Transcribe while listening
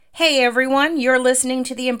Hey everyone, you're listening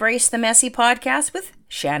to the Embrace the Messy podcast with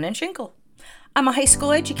Shannon Shinkle. I'm a high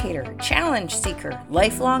school educator, challenge seeker,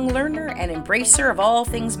 lifelong learner, and embracer of all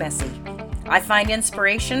things messy. I find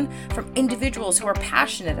inspiration from individuals who are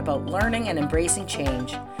passionate about learning and embracing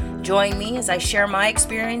change. Join me as I share my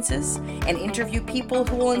experiences and interview people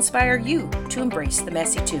who will inspire you to embrace the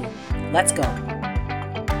messy too. Let's go.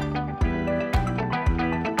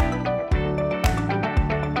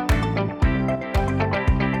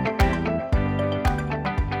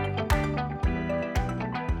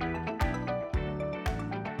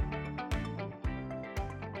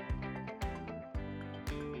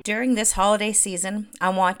 During this holiday season, I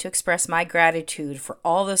want to express my gratitude for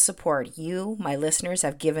all the support you, my listeners,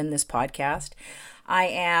 have given this podcast. I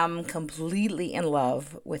am completely in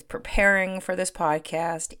love with preparing for this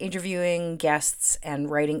podcast, interviewing guests, and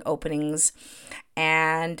writing openings,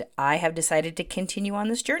 and I have decided to continue on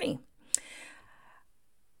this journey.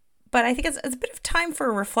 But I think it's a bit of time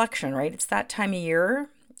for reflection, right? It's that time of year,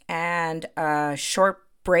 and a short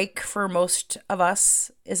break for most of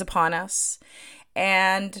us is upon us.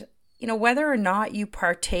 And, whether or not you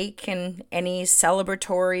partake in any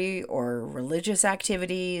celebratory or religious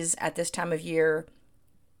activities at this time of year,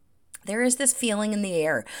 there is this feeling in the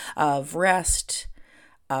air of rest,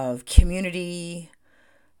 of community,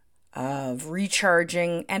 of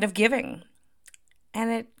recharging, and of giving.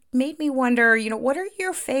 And it made me wonder, what are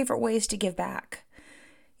your favorite ways to give back?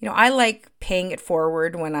 I like paying it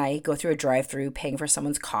forward when I go through a drive-through, paying for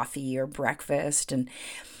someone's coffee or breakfast. And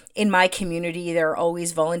in my community, there are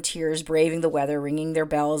always volunteers braving the weather, ringing their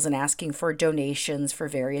bells and asking for donations for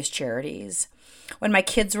various charities. When my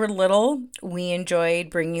kids were little, we enjoyed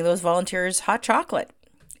bringing those volunteers hot chocolate,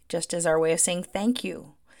 just as our way of saying thank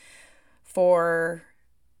you for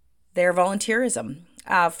their volunteerism.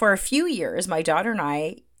 For a few years, my daughter and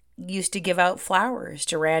I used to give out flowers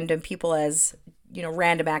to random people as,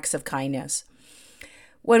 random acts of kindness.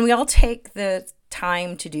 When we all take the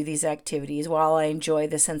time to do these activities, while I enjoy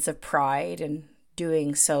the sense of pride in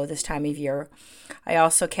doing so this time of year, I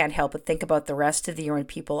also can't help but think about the rest of the year when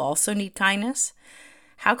people also need kindness.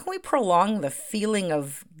 How can we prolong the feeling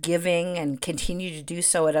of giving and continue to do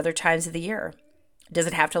so at other times of the year? Does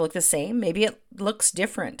it have to look the same? Maybe it looks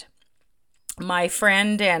different. My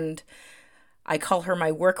friend, and I call her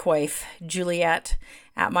my work wife, Juliet,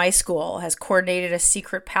 at my school, has coordinated a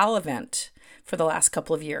secret pal event for the last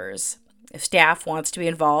couple of years. If staff wants to be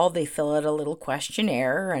involved, they fill out a little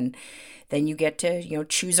questionnaire, and then you get to,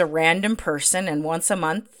 choose a random person. And once a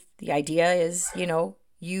month, the idea is,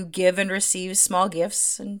 you give and receive small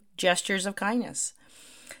gifts and gestures of kindness.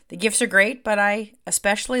 The gifts are great, but I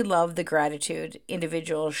especially love the gratitude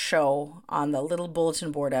individuals show on the little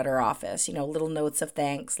bulletin board at our office, little notes of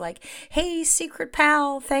thanks like, hey, secret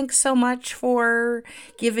pal, thanks so much for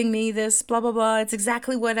giving me this, blah, blah, blah. It's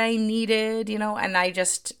exactly what I needed, and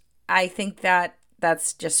I think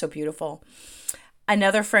that's just so beautiful.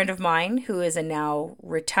 Another friend of mine who is a now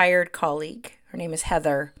retired colleague, her name is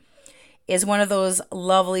Heather, is one of those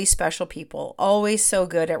lovely, special people, always so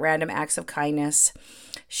good at random acts of kindness.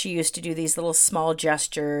 She used to do these little small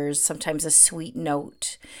gestures, sometimes a sweet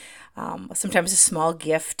note, sometimes a small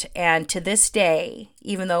gift. And to this day,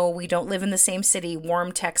 even though we don't live in the same city,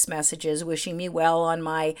 warm text messages wishing me well on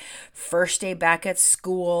my first day back at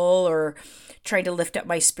school, or trying to lift up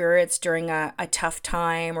my spirits during a tough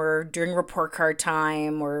time, or during report card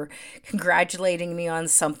time, or congratulating me on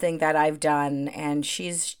something that I've done. And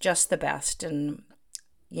she's just the best. And,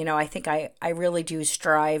 I think I really do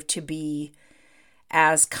strive to be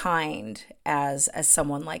as kind as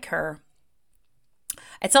someone like her.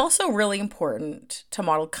 It's also really important to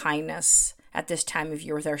model kindness at this time of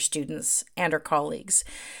year with our students and our colleagues.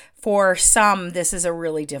 For some, this is a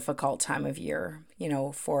really difficult time of year,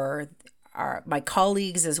 for my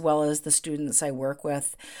colleagues as well as the students I work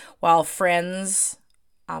with, while friends,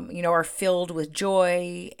 are filled with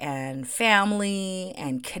joy and family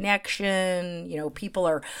and connection. People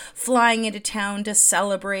are flying into town to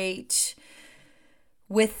celebrate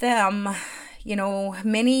with them.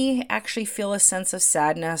 Many actually feel a sense of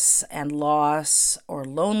sadness and loss or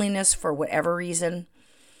loneliness for whatever reason.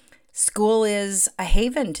 School is a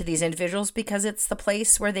haven to these individuals because it's the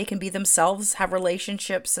place where they can be themselves, have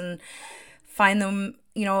relationships, and find them,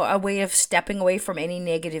 a way of stepping away from any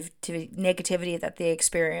negativity that they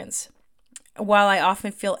experience. While I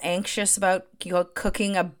often feel anxious about,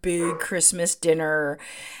 cooking a big Christmas dinner,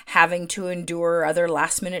 having to endure other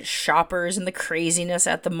last-minute shoppers and the craziness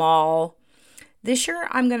at the mall, this year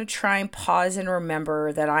I'm going to try and pause and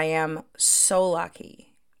remember that I am so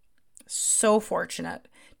lucky, so fortunate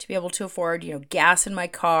to be able to afford, gas in my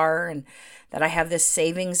car, and that I have this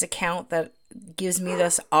savings account that gives me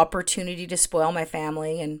this opportunity to spoil my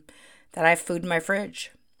family, and that I have food in my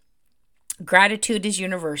fridge. Gratitude is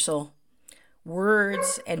universal.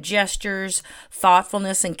 Words and gestures,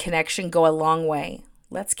 thoughtfulness and connection go a long way.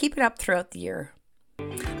 Let's keep it up throughout the year.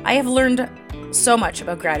 I have learned so much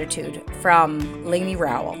about gratitude from Lainie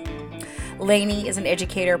Rowell. Lainie is an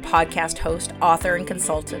educator, podcast host, author, and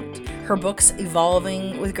consultant. Her books,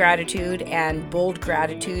 Evolving with Gratitude and Bold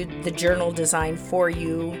Gratitude, the journal designed for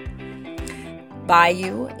you, by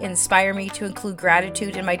you, inspire me to include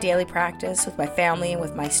gratitude in my daily practice with my family and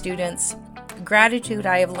with my students. Gratitude,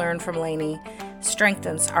 I have learned from Lainie,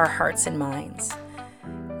 strengthens our hearts and minds.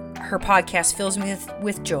 Her podcast fills me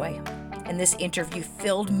with joy, and this interview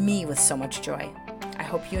filled me with so much joy. I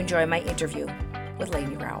hope you enjoy my interview with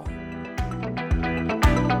Lainie Rowell.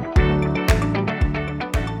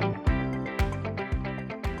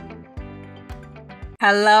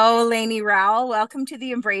 Hello, Lainie Rowell. Welcome to the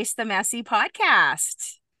Embrace the Messy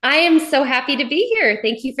podcast. I am so happy to be here.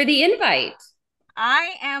 Thank you for the invite.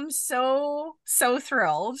 I am so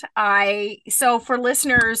thrilled. So for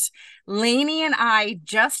listeners, Lainie and I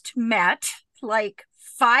just met like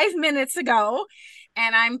 5 minutes ago,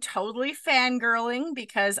 and I'm totally fangirling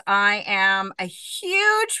because I am a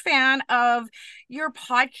huge fan of your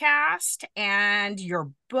podcast and your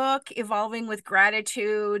book, Evolving with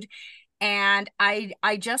Gratitude. And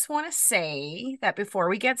I just want to say that before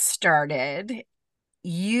we get started,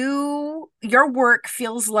 your work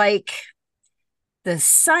feels like the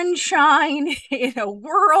sunshine in a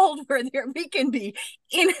world where we can be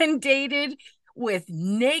inundated with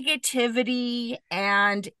negativity.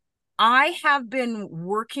 And I have been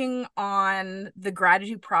working on the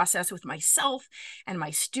gratitude process with myself and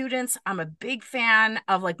my students. I'm a big fan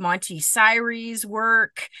of like Monty Syre's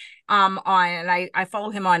work. I follow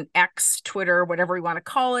him on X, Twitter, whatever we want to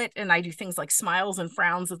call it. And I do things like smiles and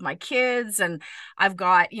frowns with my kids. And I've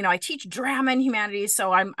got, I teach drama and humanities.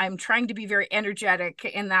 So I'm trying to be very energetic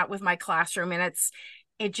in that with my classroom. And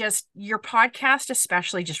your podcast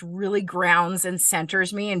especially just really grounds and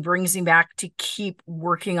centers me and brings me back to keep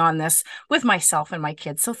working on this with myself and my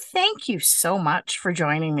kids. So thank you so much for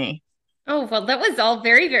joining me. Oh, well, that was all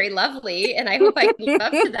very, very lovely. And I hope I can live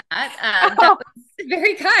up to that. That was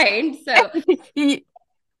very kind. So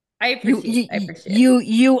I appreciate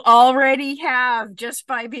you already have, just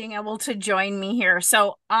by being able to join me here.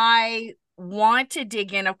 So I want to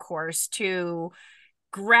dig in, of course, to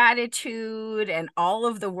gratitude and all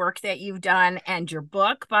of the work that you've done and your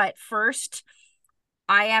book. But first,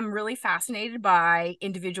 I am really fascinated by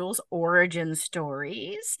individuals' origin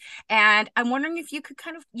stories. And I'm wondering if you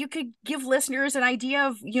could give listeners an idea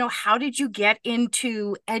of, how did you get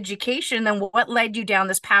into education and what led you down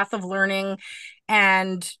this path of learning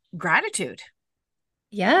and gratitude?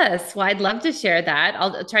 Yes, well, I'd love to share that.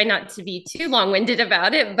 I'll try not to be too long-winded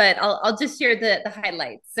about it, but I'll just share the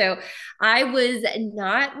highlights. So I was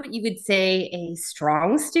not what you would say a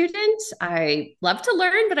strong student. I love to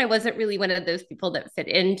learn, but I wasn't really one of those people that fit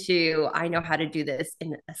into, I know how to do this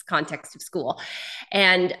in this context of school.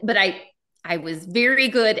 But I was very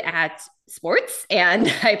good at sports,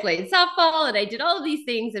 and I played softball, and I did all of these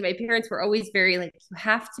things. And my parents were always very like, you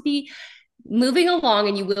have to be moving along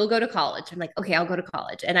and you will go to college. I'm like, okay, I'll go to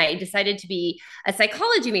college. And I decided to be a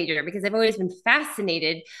psychology major because I've always been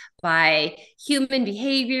fascinated by human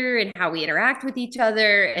behavior and how we interact with each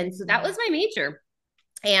other. And so that was my major.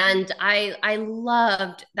 And I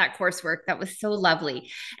loved that coursework. That was so lovely.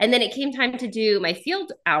 And then it came time to do my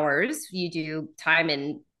field hours. You do time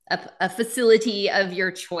in a facility of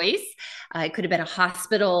your choice. It could have been a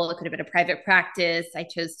hospital, it could have been a private practice. I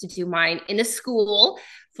chose to do mine in a school.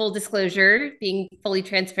 Full disclosure, being fully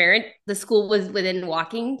transparent, the school was within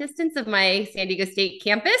walking distance of my San Diego State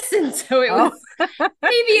campus. And so it was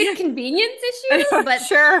maybe a convenience issue, but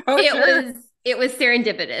sure. It was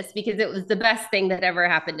serendipitous because it was the best thing that ever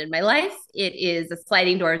happened in my life. It is a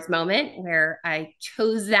sliding doors moment where I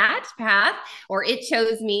chose that path, or it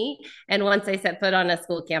chose me. And once I set foot on a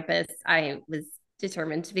school campus, I was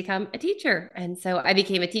determined to become a teacher. And so I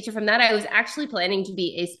became a teacher from that. I was actually planning to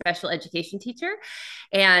be a special education teacher.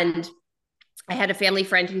 And I had a family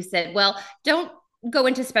friend who said, well, don't go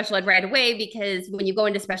into special ed right away, because when you go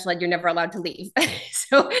into special ed, you're never allowed to leave.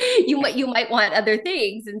 So you might want other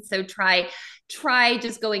things. And so try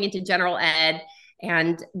just going into general ed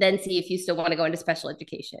and then see if you still want to go into special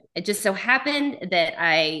education. It just so happened that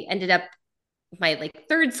I ended up my like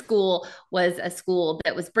third school was a school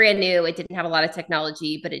that was brand new. It didn't have a lot of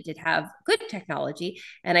technology, but it did have good technology.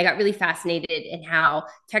 And I got really fascinated in how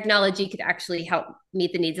technology could actually help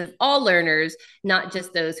meet the needs of all learners, not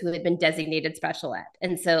just those who had been designated special ed.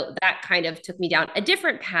 And so that kind of took me down a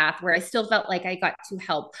different path where I still felt like I got to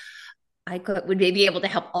help. Would maybe be able to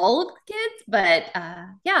help all of the kids, but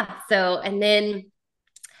yeah. So, and then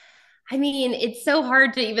I mean, it's so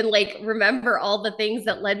hard to even like remember all the things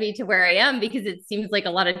that led me to where I am because it seems like a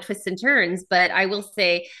lot of twists and turns. But I will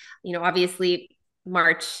say, obviously,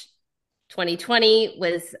 March 2020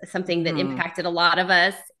 was something that Hmm. impacted a lot of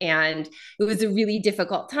us. And it was a really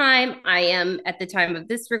difficult time. I am at the time of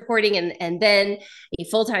this recording and then a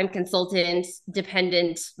full time consultant,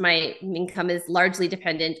 dependent. My income is largely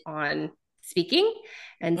dependent on speaking.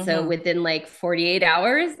 And so Hmm. within like 48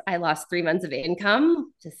 hours, I lost 3 months of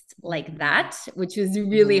income, just like Hmm. that, which was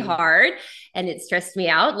really Hmm. hard. And it stressed me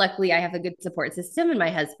out. Luckily, I have a good support system. And my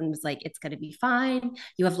husband was like, it's going to be fine.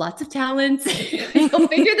 You have lots of talents. You'll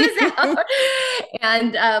figure this out.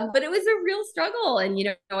 And, but it was a real struggle. And,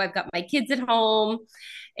 I've got my kids at home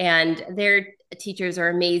and their teachers are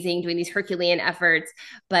amazing doing these Herculean efforts.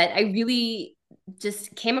 But I really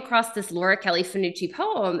just came across this Laura Kelly Fanucci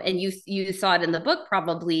poem, and you saw it in the book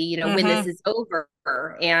probably. When this Hmm. is over.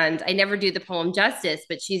 And I never do the poem justice,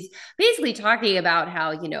 but she's basically talking about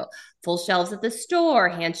how full shelves at the store,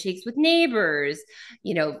 handshakes with neighbors,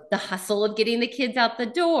 the hustle of getting the kids out the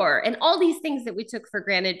door, and all these things that we took for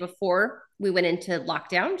granted before we went into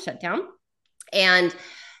lockdown, shutdown. And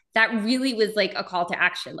that really was like a call to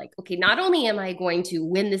action. Like, okay, not only am I going to,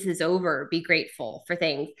 when this is over, be grateful for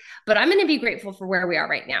things, but I'm going to be grateful for where we are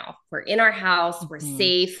right now. We're in our house, we're Hmm.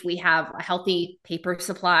 safe, we have a healthy paper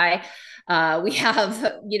supply. We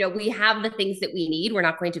have, we have the things that we need. We're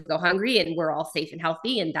not going to go hungry and we're all safe and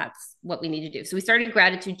healthy. And that's what we need to do. So we started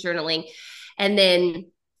gratitude journaling. And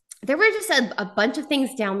then there were just a bunch of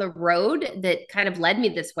things down the road that kind of led me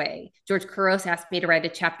this way. George Couros asked me to write a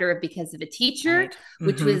chapter of Because of a Teacher, Right.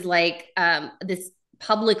 which Hmm. was like this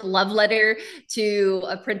public love letter to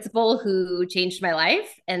a principal who changed my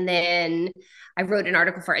life. And then I wrote an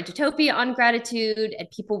article for Edutopia on gratitude, and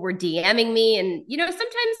people were DMing me. And,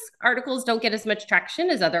 sometimes articles don't get as much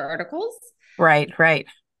traction as other articles. Right. Right.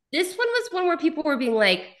 This one was one where people were being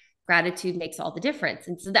like, gratitude makes all the difference.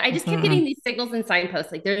 And so I just kept Hmm. getting these signals and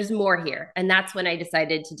signposts like there's more here. And that's when I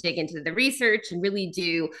decided to dig into the research and really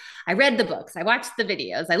I read the books, I watched the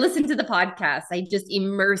videos, I listened to the podcasts, I just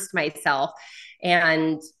immersed myself.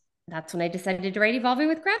 And that's when I decided to write Evolving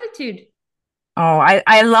with Gratitude. Oh,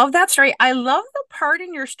 I love that story. I love the part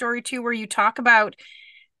in your story too where you talk about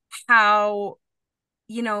how,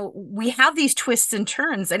 we have these twists and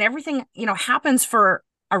turns and everything, happens for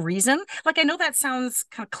a reason. Like I know that sounds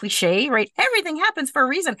kind of cliche, right? Everything happens for a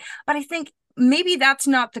reason, but I think maybe that's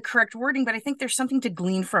not the correct wording, but I think there's something to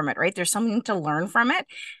glean from it, right? There's something to learn from it.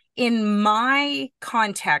 In my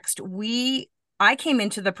context, I came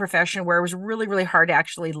into the profession where it was really, really hard to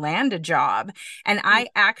actually land a job. And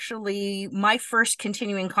my first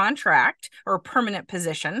continuing contract or permanent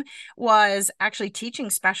position was actually teaching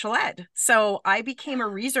special ed. So I became a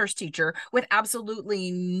resource teacher with absolutely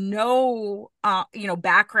no,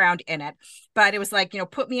 background in it. But it was like,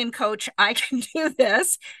 put me in coach, I can do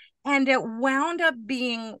this. And it wound up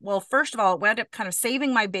being, well, first of all, it wound up kind of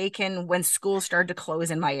saving my bacon when schools started to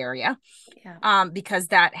close in my area, Yeah. because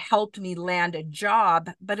that helped me land a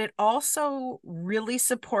job, but it also really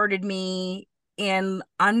supported me in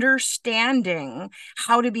understanding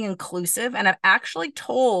how to be inclusive. And I've actually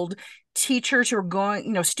told teachers who are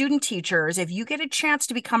going, student teachers, if you get a chance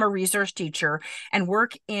to become a resource teacher and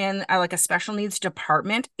work in like a special needs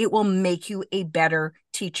department, it will make you a better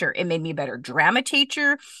teacher. It made me a better drama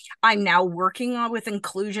teacher. I'm now working on with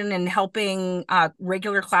inclusion and helping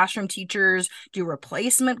regular classroom teachers do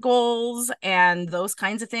replacement goals and those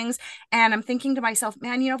kinds of things. And I'm thinking to myself,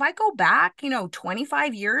 man, if I go back,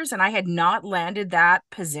 25 years and I had not landed that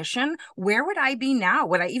position, where would I be now?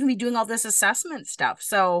 Would I even be doing all this assessment stuff?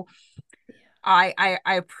 So I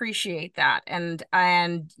appreciate that. And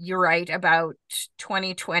you're right about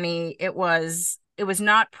 2020. It was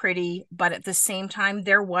not pretty, but at the same time,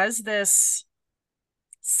 there was this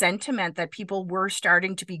sentiment that people were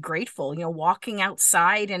starting to be grateful, walking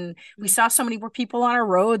outside, and we saw so many more people on our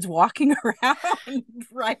roads walking around,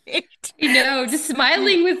 right? You know, just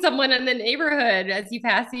smiling with someone in the neighborhood as you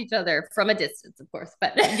pass each other from a distance, of course.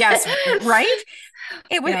 But Yes, right.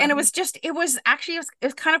 It was, yeah, and it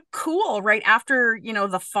was kind of cool right after,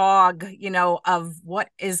 the fog, of what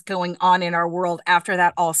is going on in our world after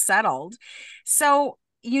that all settled. So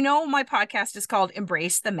my podcast is called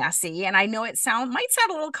Embrace the Messy. And I know might sound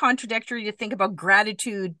a little contradictory to think about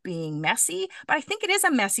gratitude being messy, but I think it is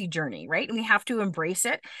a messy journey, right? And we have to embrace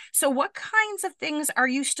it. So, what kinds of things are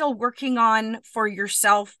you still working on for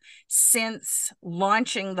yourself since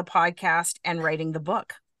launching the podcast and writing the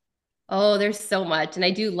book? Oh, there's so much. And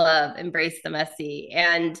I do love Embrace the Messy.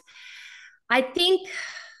 And I think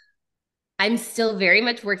I'm still very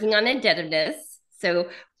much working on indebtedness. So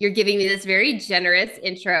you're giving me this very generous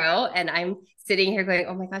intro, and I'm sitting here going,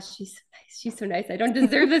 "Oh my gosh, she's so nice. She's so nice. I don't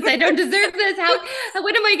deserve this. I don't deserve this.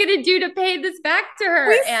 What am I going to do to pay this back to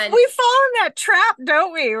her?" And We fall in that trap,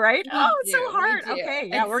 don't we? Right? Oh, it's so we hard. do. Okay,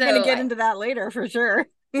 yeah, And we're going to so get into that later for sure.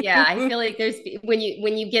 yeah, I feel like there's when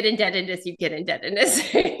you get indebtedness, you get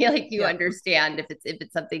indebtedness. Like you Yeah. understand if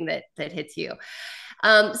it's something that hits you.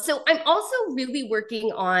 So I'm also really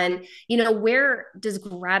working on, where does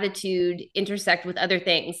gratitude intersect with other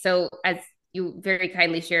things? So as you very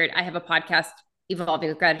kindly shared, I have a podcast evolving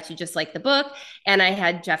with gratitude, just like the book. And I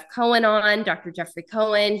had Jeff Cohen on, Dr. Jeffrey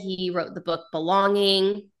Cohen. He wrote the book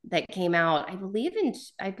Belonging that came out, I believe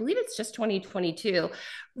it's just 2022.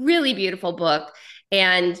 Really beautiful book.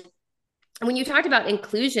 And when you talked about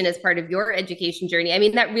inclusion as part of your education journey, I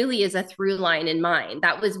mean, that really is a through line in mine.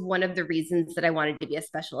 That was one of the reasons that I wanted to be a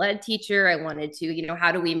special ed teacher. I wanted to,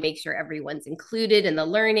 how do we make sure everyone's included in the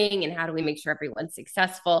learning, and how do we make sure everyone's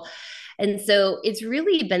successful? And so it's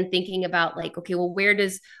really been thinking about like, okay, well,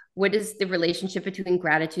 what is the relationship between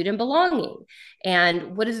gratitude and belonging?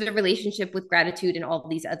 And what is the relationship with gratitude and all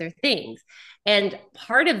these other things? And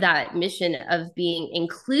part of that mission of being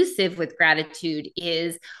inclusive with gratitude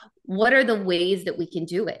is, what are the ways that we can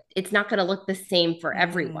do it? It's not going to look the same for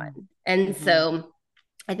everyone. And Mm-hmm. so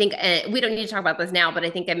I think we don't need to talk about this now, but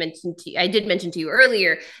I think I did mention to you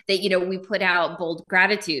earlier that, we put out Bold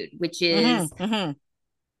Gratitude, which is Mm-hmm. Mm-hmm.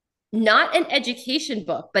 not an education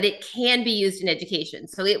book, but it can be used in education.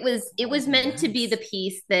 So it was Oh, meant to be the nice.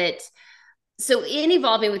 piece that, so in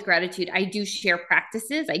evolving with gratitude, I do share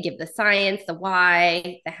practices. I give the science, the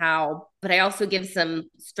why, the how, but I also give some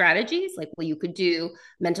strategies like, well, you could do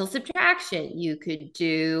mental subtraction, you could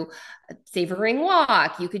do a savoring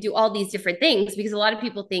walk, you could do all these different things, because a lot of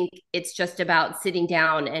people think it's just about sitting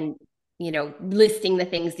down and listing the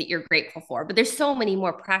things that you're grateful for. But there's so many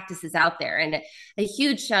more practices out there. And a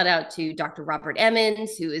huge shout out to Dr. Robert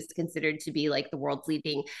Emmons, who is considered to be like the world's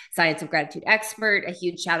leading science of gratitude expert. A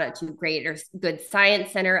huge shout out to Greater Good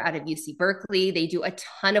Science Center out of UC Berkeley. They do a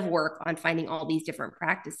ton of work on finding all these different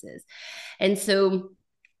practices. And so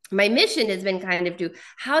my mission has been kind of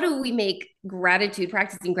how do we make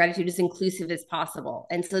practicing gratitude as inclusive as possible?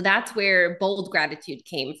 And so that's where Bold Gratitude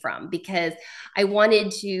came from, because I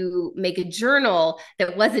wanted to make a journal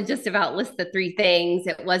that wasn't just about list the three things.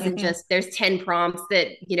 It wasn't Mm-hmm. just there's 10 prompts that,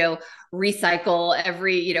 recycle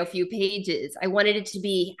every, few pages. I wanted it to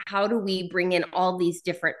be, how do we bring in all these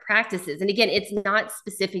different practices? And again, it's not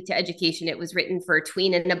specific to education. It was written for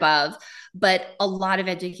tween and above, but a lot of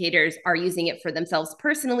educators are using it for themselves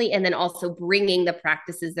personally, and then also bringing the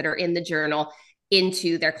practices that are in the journal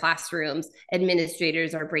into their classrooms.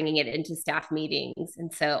 Administrators are bringing it into staff meetings.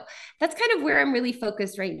 And so that's kind of where I'm really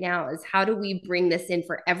focused right now, is how do we bring this in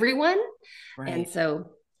for everyone? And Right.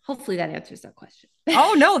 so hopefully that answers that question.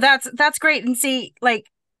 Oh no, that's great. And see, like,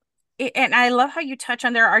 and I love how you touch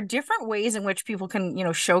on there are different ways in which people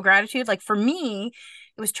can, show gratitude. Like for me,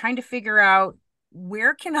 it was trying to figure out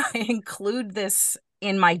where can I include this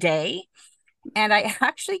in my day. And I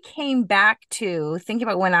actually came back to thinking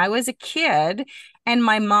about when I was a kid and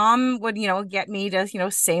my mom would, get me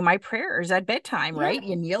to, say my prayers at bedtime, Yeah. right?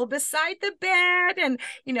 You kneel beside the bed and,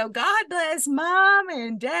 God bless mom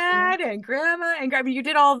and Yeah. dad and grandma and grandma. You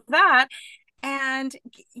did all that. And,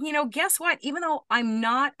 guess what? Even though I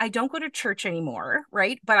don't go to church anymore,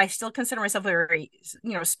 right? But I still consider myself a very,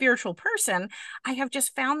 spiritual person. I have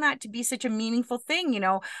just found that to be such a meaningful thing.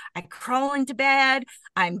 I crawl into bed,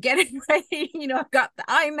 I'm getting ready, I've got the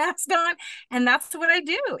eye mask on. And that's what I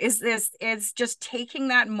do is just taking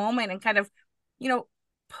that moment and kind of, you know,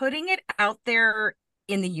 putting it out there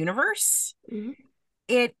in the universe. Mhm.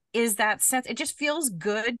 It is that sense. It just feels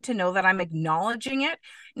good to know that I'm acknowledging it.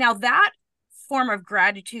 Now, that form of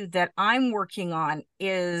gratitude that I'm working on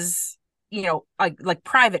is, like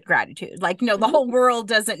private gratitude. Like, the Mhm. whole world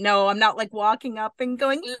doesn't know. I'm not like walking up and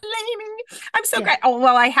going, Lainie, I'm so Yeah. great. Oh,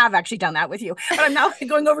 well, I have actually done that with you, but I'm now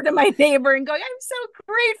going over to my neighbor and going, I'm so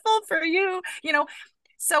grateful for you.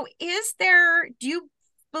 So do you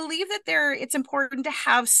believe that it's important to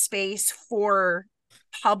have space for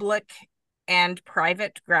public and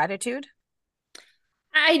private gratitude?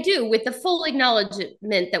 I do, with the full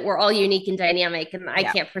acknowledgement that we're all unique and dynamic, and I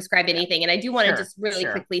Yeah. can't prescribe Yeah. anything. And I do want to Sure. just really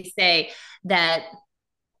Sure. quickly say that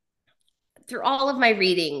through all of my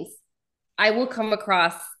readings, I will come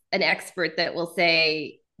across an expert that will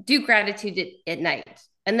say, do gratitude at night.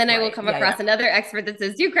 And then I will Right. come Yeah. Yeah. across another expert that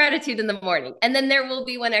says, do gratitude in the morning. And then there will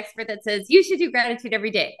be one expert that says, you should do gratitude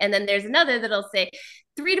every day. And then there's another that'll say,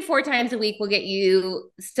 3 to 4 times a week will get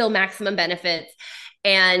you still maximum benefits.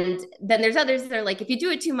 And then there's others that are like, if you do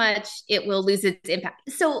it too much, it will lose its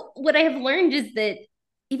impact. So what I have learned is that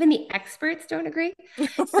even the experts don't agree.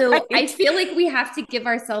 So I Right. feel like we have to give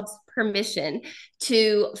ourselves permission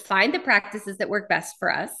to find the practices that work best for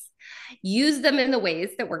us, use them in the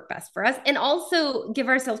ways that work best for us, and also give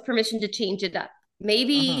ourselves permission to change it up. Hmm.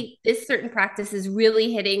 Maybe this certain practice is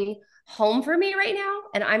really hitting home for me right now,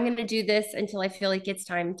 and I'm going to do this until I feel like it's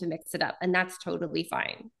time to mix it up. And that's totally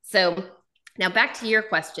fine. So, now back to your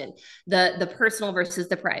question, the personal versus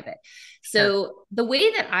the private. Sure. So the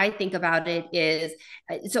way that I think about it is,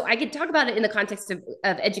 so I could talk about it in the context of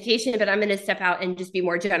education, but I'm going to step out and just be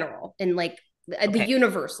more general and like the Okay.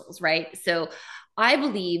 universals, right? So I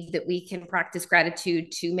believe that we can practice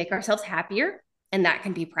gratitude to make ourselves happier, and that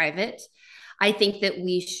can be private. I think that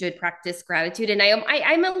we should practice gratitude. And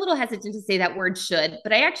I'm a little hesitant to say that word should,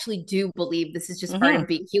 but I actually do believe this is just part Hmm. of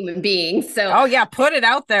being human beings. Oh yeah. Put it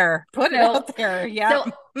out there. Put it So, out there. Yeah.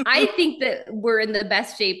 so I think that we're in the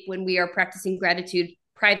best shape when we are practicing gratitude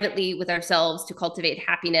privately with ourselves to cultivate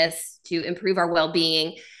happiness, to improve our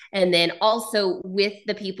well-being, and then also with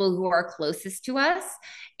the people who are closest to us.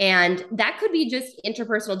 And that could be just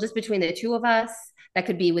interpersonal, just between the two of us. That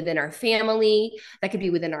could be within our family. That could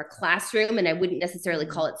be within our classroom. And I wouldn't necessarily Mhm.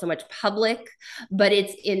 call it so much public, but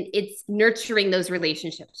it's nurturing those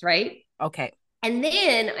relationships, right? Okay. And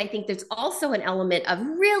then I think there's also an element of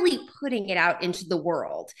really putting it out into the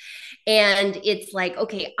world. And it's like,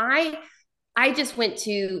 okay, I just went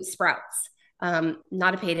to Sprouts.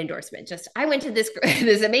 Not a paid endorsement. Just I went to this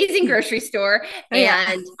this amazing grocery store,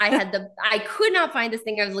 Yeah. and I could not find this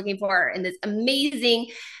thing I was looking for, and this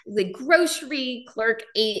amazing the grocery clerk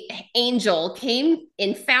angel came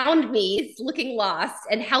and found me looking lost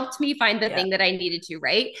and helped me find the Yeah. thing that I needed to.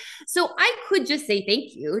 Right. So I could just say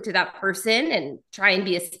thank you to that person and try and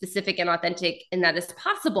be as specific and authentic in that as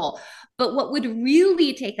possible. But what would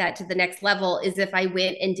really take that to the next level is if I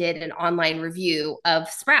went and did an online review of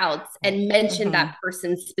Sprouts and mentioned Hmm. that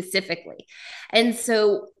person specifically. And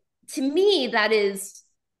so to me, that is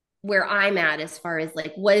where I'm at as far as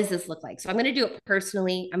like, what does this look like? So I'm going to do it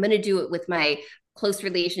personally. I'm going to do it with my close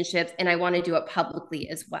relationships, and I want to do it publicly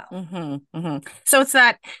as well. Hmm. Hmm. So it's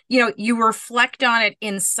that, you reflect on it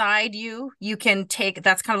inside you. You can take,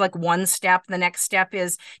 that's kind of like one step. The next step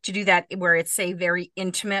is to do that where it's, say, very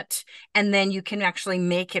intimate, and then you can actually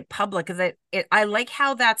make it public. I like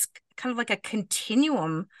how that's kind of like a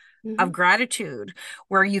continuum of Mm-hmm. gratitude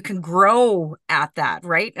where you can grow at that,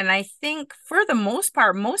 right? And I think for the most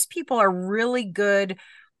part, most people are really good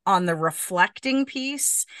on the reflecting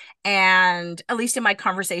piece. And at least in my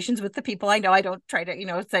conversations with the people I know, I don't try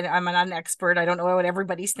to, say I'm not an expert. I don't know what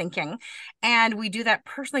everybody's thinking. And we do that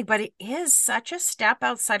personally, but it is such a step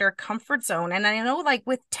outside our comfort zone. And I know, like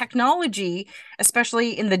with technology,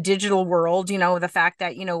 especially in the digital world, the fact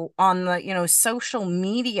that, on the, social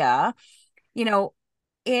media, you know,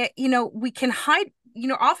 we can hide,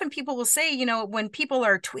 often people will say, when people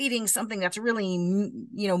are tweeting something that's really,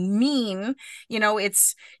 mean,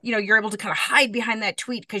 it's, you're able to kind of hide behind that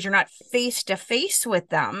tweet because you're not face to face with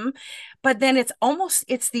them. But then it's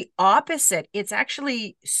the opposite. It's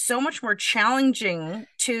actually so much more challenging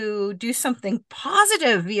to do something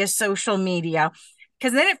positive via social media,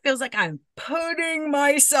 because then it feels like I'm putting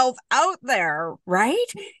myself out there,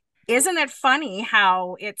 right? Isn't it funny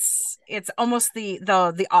how it's almost the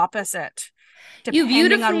opposite, You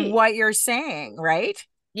depending on beautifully what you're saying, right?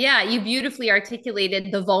 Yeah, you beautifully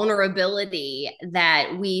articulated the vulnerability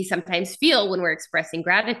that we sometimes feel when we're expressing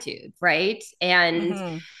gratitude, right? And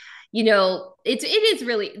Mm-hmm. it is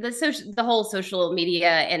really the whole social media,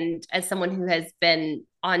 and as someone who has been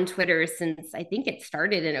on Twitter since I think it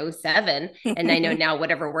started in '07, and I know now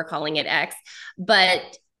whatever we're calling it X,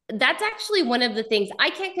 but that's actually one of the things. I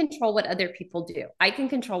can't control what other people do. I can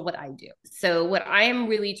control what I do. So what I am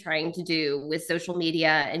really trying to do with social media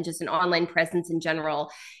and just an online presence in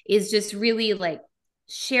general is just really like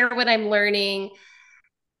share what I'm learning,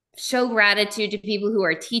 show gratitude to people who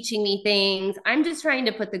are teaching me things. I'm just trying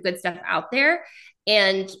to put the good stuff out there.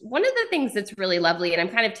 And one of the things that's really lovely, and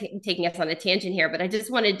I'm kind of taking us on a tangent here, but I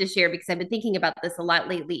just wanted to share because I've been thinking about this a lot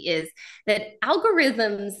lately, is that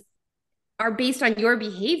algorithms are based on your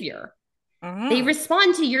behavior. They Mm-hmm.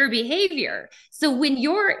 respond to your behavior. So when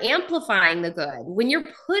you're amplifying the good, when you're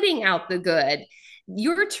putting out the good,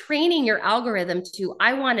 you're training your algorithm to,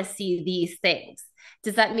 I want to see these things.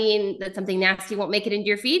 Does that mean that something nasty won't make it into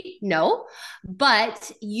your feed? No.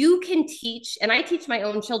 But you can teach, and I teach my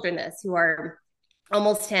own children this who are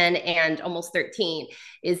almost 10 and almost 13,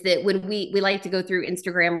 is that when we like to go through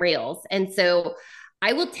Instagram reels. And so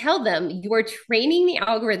I will tell them, you are training the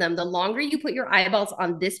algorithm. The longer you put your eyeballs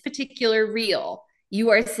on this particular reel, you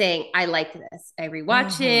are saying, I like this. I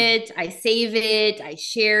rewatch Mm-hmm. it, I save it, I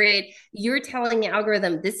share it. You're telling the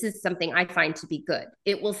algorithm, this is something I find to be good.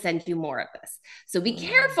 It will send you more of this. So be Mm-hmm.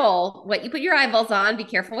 careful what you put your eyeballs on, be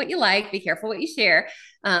careful what you like, be careful what you share.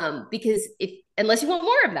 Because if unless you want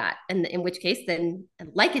more of that, and in which case, then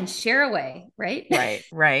like and share away, right? Right,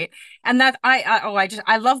 right. And that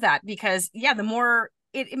I love that because yeah, the more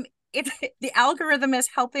it the algorithm is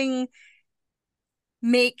helping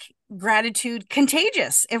make gratitude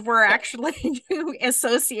contagious if we're Yep. actually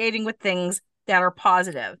associating with things that are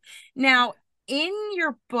positive. Now, in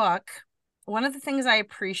your book, one of the things I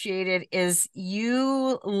appreciated is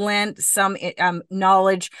you lent some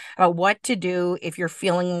knowledge about what to do if you're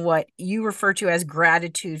feeling what you refer to as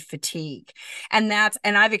gratitude fatigue. And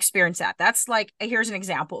I've experienced that. That's like, here's an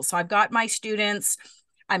example. So I've got my students,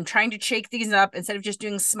 I'm trying to shake these up instead of just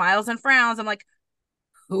doing smiles and frowns. I'm like,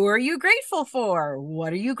 who are you grateful for?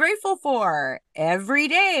 What are you grateful for? Every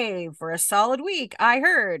day for a solid week, I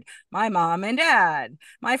heard my mom and dad,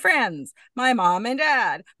 my friends, my mom and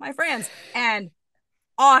dad, my friends. And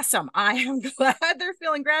awesome. I am glad they're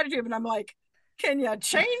feeling gratitude. And I'm like, can you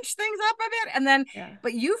change things up a bit? And then, Yeah.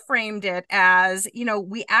 but you framed it as,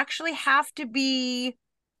 we actually have to be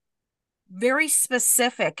very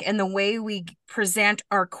specific in the way we present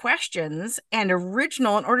our questions and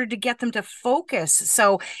original in order to get them to focus.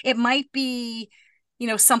 So it might be,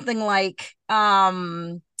 something like,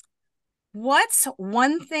 what's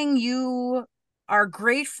one thing you are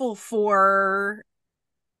grateful for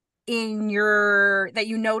in your that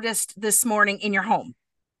you noticed this morning in your home?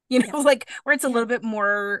 Yeah. Like where it's a Yeah. little bit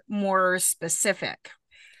more specific.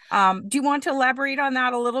 Do you want to elaborate on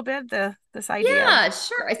that a little bit? This idea of Yeah,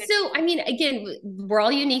 sure. gratitude? So, I mean, again, we're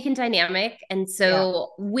all unique and dynamic. And Yeah.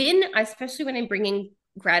 so, especially when I'm bringing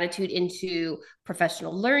gratitude into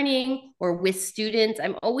professional learning or with students,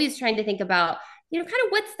 I'm always trying to think about, kind of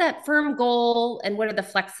what's that firm goal and what are the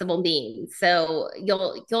flexible means. So,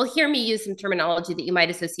 you'll hear me use some terminology that you might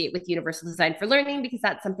associate with universal design for learning because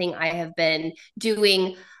that's something I have been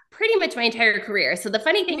doing pretty much my entire career. So the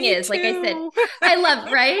funny thing Me is, like I said, too. I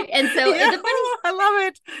love, right? And so Yeah, the funny I love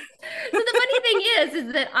it. so the funny thing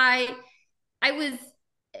is that I was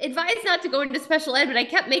advised not to go into special ed, but I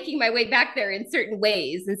kept making my way back there in certain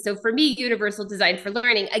ways. And so for me, universal design for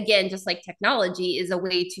learning, again, just like technology, is a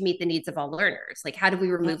way to meet the needs of all learners. Like, how do we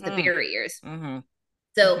remove the Mm-hmm. barriers? Mm-hmm.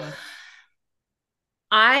 So Mm-hmm.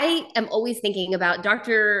 I am always thinking about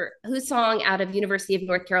Dr. Husong out of University of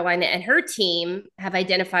North Carolina, and her team have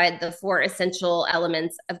identified the four essential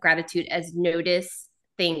elements of gratitude as notice,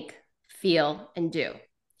 think, feel, and do.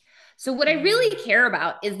 So what I Mm-hmm. really care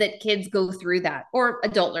about is that kids go through that, or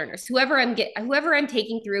adult learners, whoever I'm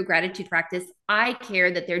taking through a gratitude practice, I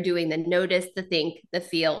care that they're doing the notice, the think, the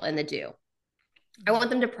feel, and the do. I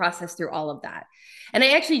want them to process through all of that. And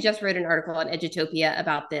I actually just wrote an article on Edutopia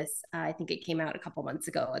about this. I think it came out a couple months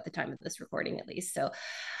ago at the time of this recording, at least. So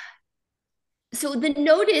the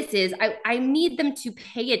notice is I need them to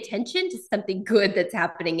pay attention to something good that's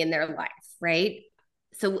happening in their life, right?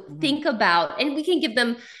 So Mm-hmm. think about, and we can give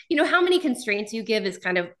them, how many constraints you give is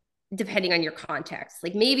kind of depending on your context.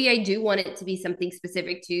 Like maybe I do want it to be something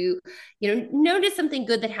specific to, notice something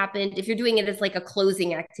good that happened. If you're doing it as like a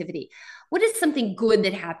closing activity, what is something good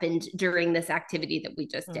that happened during this activity that we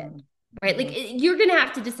just did? Right? Like Mm-hmm. you're going to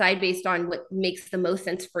have to decide based on what makes the most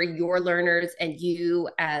sense for your learners and you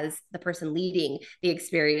as the person leading the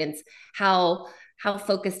experience. How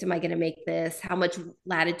focused am I going to make this? How much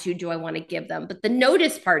latitude do I want to give them? But the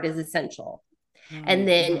notice part is essential. And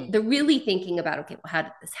then Mm-hmm. the really thinking about, okay, well, how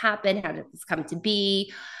did this happen? How did this come to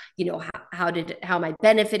be? How am I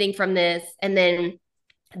benefiting from this? And then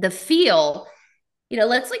the feel,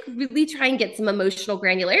 let's like really try and get some emotional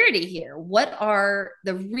granularity here. What are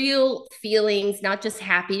the real feelings, not just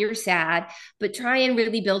happy or sad, but try and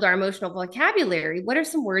really build our emotional vocabulary? What are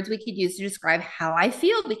some words we could use to describe how I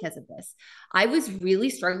feel because of this? I was really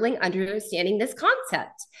struggling understanding this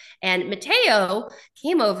concept. And Mateo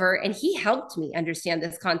came over and he helped me understand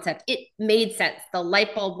this concept. It made sense. The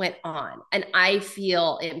light bulb went on, and I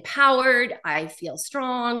feel empowered. I feel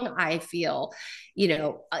strong. I feel,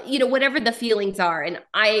 whatever the feelings are. And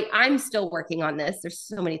I'm still working on this. There's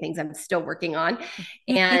so many things I'm still working on.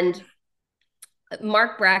 And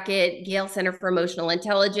Mark Brackett, Gale Center for Emotional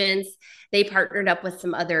Intelligence, they partnered up with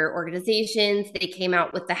some other organizations. They came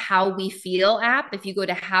out with the How We Feel app. If you go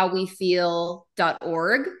to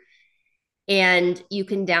howwefeel.org, and you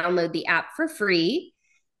can download the app for free,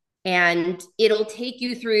 and it'll take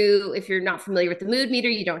you through, if you're not familiar with the mood meter,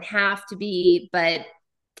 you don't have to be, but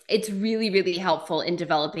it's really, really helpful in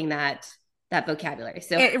developing that vocabulary.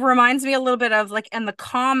 So it reminds me a little bit of like, and the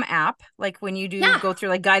Calm app, like when you do yeah, go through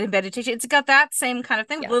like guided meditation, it's got that same kind of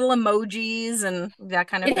thing with yeah. little emojis and that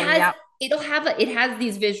kind of It thing. has Yeah. it has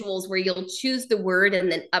these visuals where you'll choose the word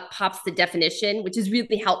and then up pops the definition, which is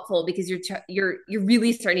really helpful because you're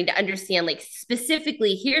really starting to understand, like,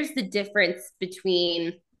 specifically, here's the difference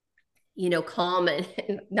between calm and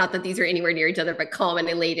not that these are anywhere near each other, but calm and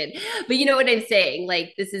elated. But you know what I'm saying?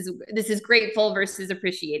 Like, this is grateful versus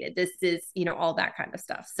appreciated. This is, all that kind of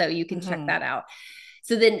stuff. So you can check Mm-hmm. that out.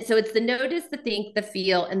 So it's the notice, the think, the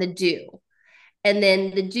feel, and the do. And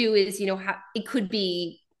then the do is, how it could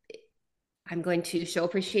be, I'm going to show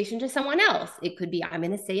appreciation to someone else. It could be, I'm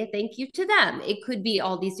going to say a thank you to them. It could be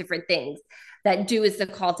all these different things. That do is the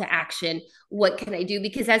call to action. What can I do?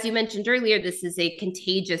 Because as you mentioned earlier, this is a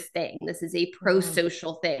contagious thing. This is a Mm-hmm.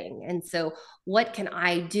 pro-social thing. And so what can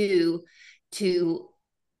I do to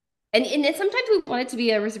and then sometimes we want it to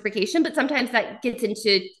be a reciprocation, but sometimes that gets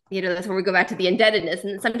into, that's where we go back to the indebtedness,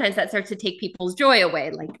 and sometimes that starts to take people's joy away.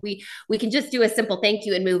 Like, we can just do a simple thank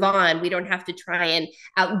you and move on. We don't have to try and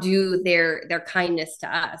outdo their kindness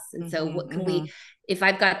to us. And so Mm-hmm. what can Mm-hmm. we, if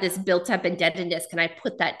I've got this built up indebtedness, can I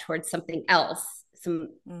put that towards something else, some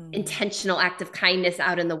Mm-hmm. intentional act of kindness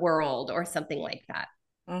out in the world or something like that?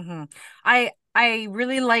 Mm-hmm. I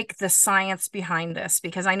really like the science behind this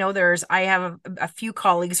because I have a few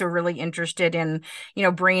colleagues who are really interested in,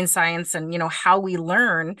 brain science and, how we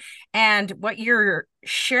learn. And what you're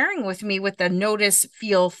sharing with me with the notice,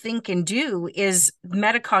 feel, think, and do is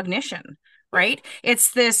metacognition, right?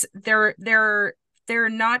 It's this, they're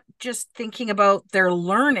not just thinking about their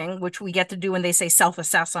learning, which we get to do when they say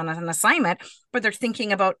self-assess on an assignment, but they're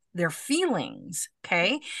thinking about their feelings.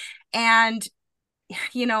 Okay. And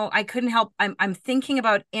I couldn't help. I'm thinking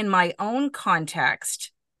about in my own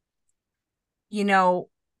context, you know,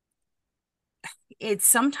 it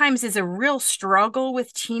sometimes is a real struggle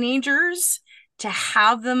with teenagers to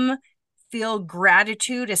have them feel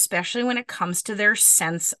gratitude, especially when it comes to their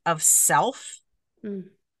sense of self. Mm.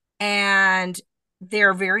 And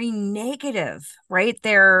they're very negative, right?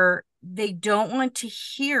 They don't want to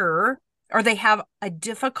hear, or they have a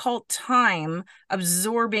difficult time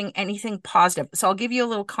absorbing anything positive. So I'll give you a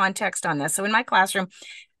little context on this. So in my classroom,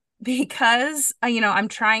 because I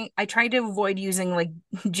try to avoid using like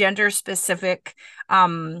gender specific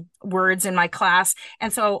words in my class.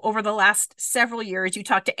 And so over the last several years, you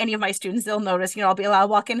talk to any of my students, they'll notice, I'll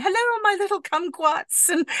walk in, hello, my little kumquats,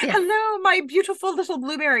 and Yes. hello, my beautiful little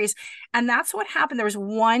blueberries. And that's what happened. There was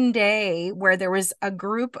one day where there was a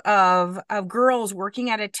group of girls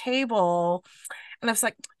working at a table, and I was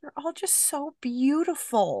like, they're all just so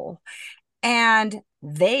beautiful. And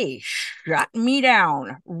they shut me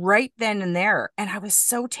down right then and there. And I was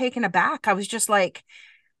so taken aback. I was just like,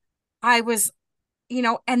 I was,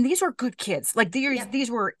 and these were good kids. Like Yeah. these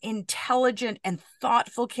were intelligent and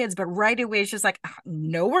thoughtful kids, but right away it's just like,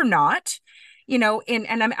 no, we're not, and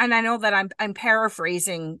I know that I'm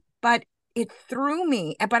paraphrasing, but it threw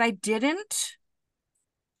me. But I didn't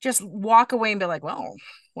just walk away and be like, well,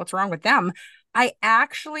 what's wrong with them? I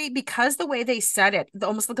actually, because the way they said it,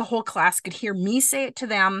 almost like the whole class could hear me say it to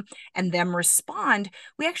them and them respond.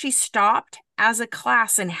 We actually stopped as a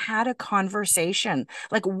class and had a conversation.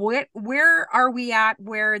 Like, where are we at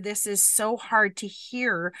where this is so hard to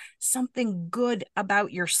hear something good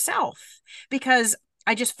about yourself? Because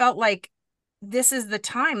I just felt like this is the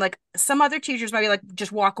time. Like some other teachers might be like,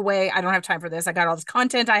 just walk away. I don't have time for this. I got all this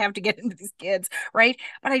content I have to get into these kids, right?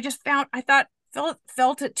 But I thought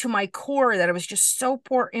felt it to my core that it was just so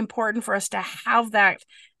important for us to have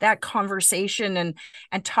that conversation and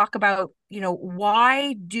talk about,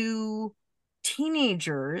 why do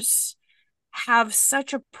teenagers have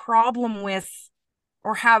such a problem with,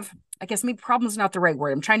 or have, I guess maybe problem is not the right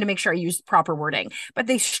word. I'm trying to make sure I use proper wording, but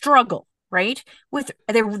they struggle, right? With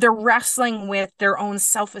they're wrestling with their own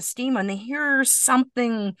self-esteem, and they hear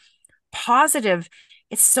something positive.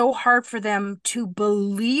 it's so hard for them to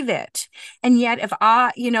believe it. And yet if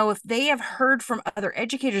I, if they have heard from other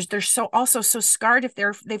educators, they're so also so scarred if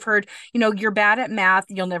they've heard, you're bad at math,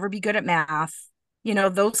 you'll never be good at math,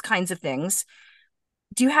 those kinds of things.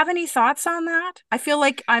 Do you have any thoughts on that? I feel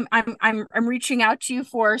like I'm reaching out to you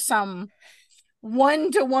for some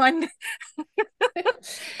one-to-one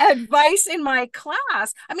advice in my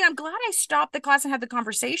class. I mean, I'm glad I stopped the class and had the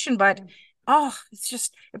conversation, but oh, it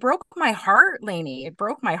broke my heart, Lainey. It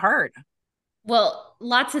broke my heart. Well,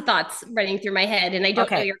 lots of thoughts running through my head, and I don't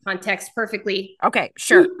know Okay. your context perfectly. Okay.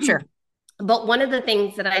 Sure. Sure. But one of the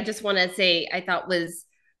things that I just want to say I thought was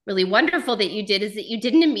really wonderful that you did is that you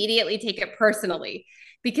didn't immediately take it personally,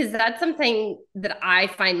 because that's something that I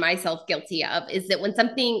find myself guilty of, is that when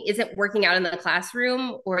something isn't working out in the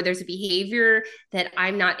classroom or there's a behavior that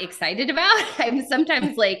I'm not excited about, I'm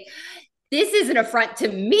sometimes like, this is an affront to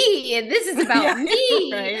me and this is about Yeah.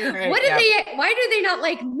 me. Right. What do Yeah. why do they not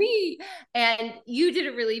like me? And you did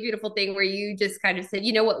a really beautiful thing where you just kind of said,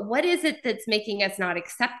 you know what is it that's making us not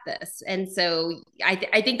accept this? And so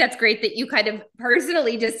I think that's great that you kind of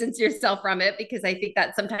personally distance yourself from it, because I think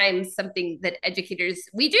that's sometimes something that educators,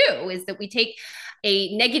 we do, is that we take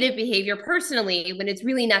a negative behavior personally when it's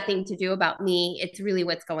really nothing to do about me. It's really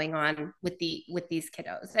what's going on with these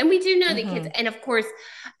kiddos. And we do know that kids, Mm-hmm. and of course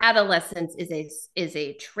adolescence is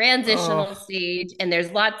a transitional Oh, stage, and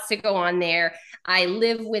there's lots to go on there. I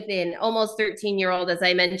live with an almost 13-year-old, as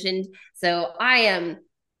I mentioned, so I am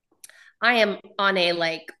on a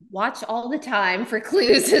like watch all the time for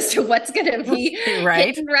clues as to what's going to be right.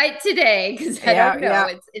 hitting right today, because I Yeah. don't know.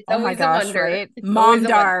 Yeah. It's Oh my always a gosh, wonder. right? It's always a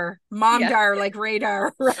wonder. Mom Yeah. dar, like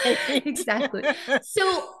radar, right? Exactly.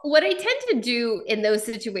 So, what I tend to do in those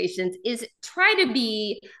situations is try to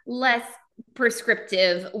be less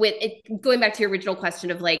prescriptive with it. Going back to your original question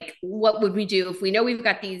of like, what would we do if we know we've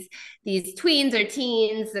got these tweens or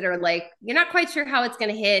teens that are like, you're not quite sure how it's going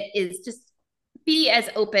to hit, is just be as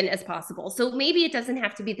open as possible. So maybe it doesn't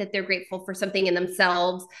have to be that they're grateful for something in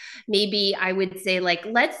themselves. Maybe I would say, like,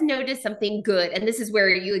 let's notice something good. And this is where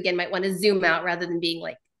you again might want to zoom out rather than being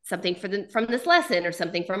like something from this lesson or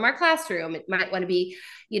something from our classroom. It might want to be,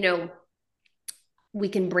 you know, we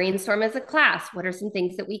can brainstorm as a class. What are some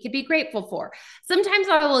things that we could be grateful for? Sometimes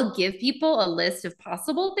I will give people a list of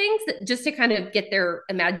possible things that just to kind of get their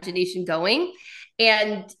imagination going.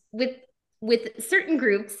 And with certain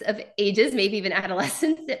groups of ages, maybe even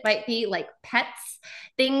adolescents, it might be like pets,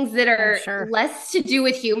 things that Oh, are sure. less to do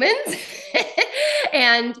with humans.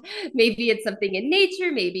 And maybe it's something in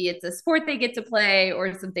nature, maybe it's a sport they get to play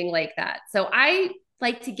or something like that. So I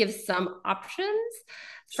like to give some options: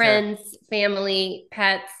 Sure. friends, family,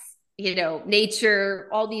 pets, nature,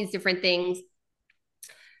 all these different things.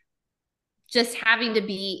 Just having to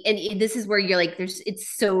be, and this is where you're like,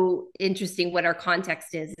 it's so interesting what our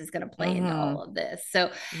context is going to play into Mm-hmm. all of this.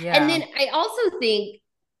 So, and Yeah. then I also think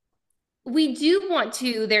we do want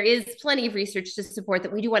to, there is plenty of research to support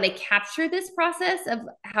that we do want to capture this process of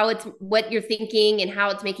how it's, what you're thinking and how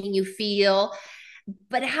it's making you feel.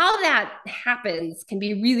 But how that happens can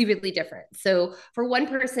be really, really different. So for one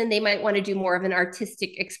person, they might want to do more of an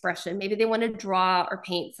artistic expression. Maybe they want to draw or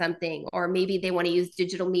paint something, or maybe they want to use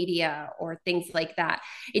digital media or things like that.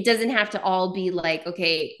 It doesn't have to all be like,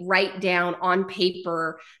 okay, write down on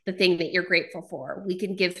paper the thing that you're grateful for. We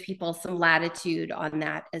can give people some latitude on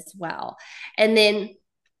that as well. And then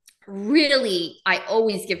really, I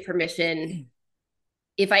always give permission.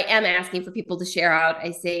 If I am asking for people to share out,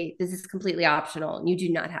 I say, this is completely optional and you do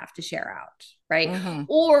not have to share out. Right. Mm-hmm.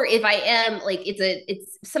 Or if I am like,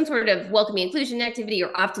 it's some sort of welcoming inclusion activity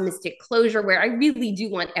or optimistic closure where I really do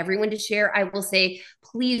want everyone to share, I will say,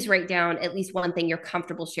 please write down at least one thing you're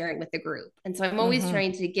comfortable sharing with the group. And so I'm always Mm-hmm.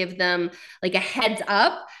 trying to give them like a heads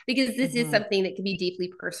up, because this is Mm-hmm. something that can be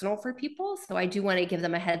deeply personal for people. So I do want to give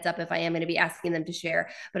them a heads up if I am going to be asking them to share,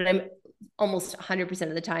 but I'm almost 100%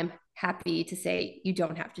 of the time happy to say you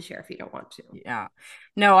don't have to share if you don't want to. Yeah.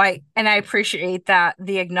 No, I appreciate that,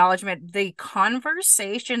 the acknowledgement, the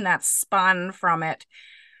conversation that spun from it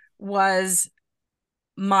was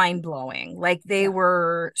mind blowing. Like Yeah.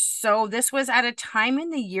 this was at a time in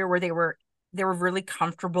the year where they were really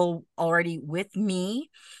comfortable already with me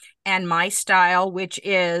and my style, which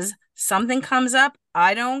is something comes up.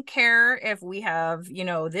 I don't care if we have,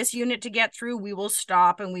 this unit to get through, we will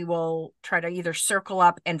stop and we will try to either circle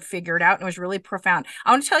up and figure it out. And it was really profound.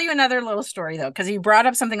 I want to tell you another little story though, because you brought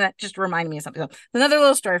up something that just reminded me of something. So, another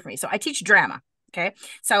little story for me. So I teach drama. Okay.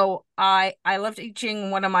 So I love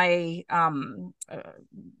teaching. One of my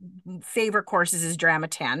favorite courses is drama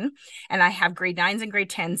 10, and I have grade 9s and grade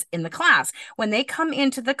 10s in the class. When they come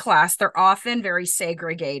into the class, they're often very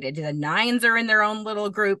segregated. The 9s are in their own little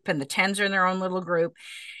group and the 10s are in their own little group.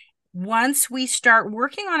 Once we start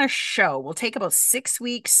working on a show, we'll take about 6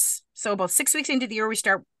 weeks. So about 6 weeks into the year, we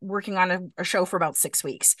start working on a show for about 6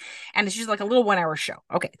 weeks. And it's just like a little 1 hour show.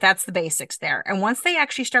 Okay, that's the basics there. And once they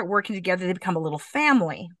actually start working together, they become a little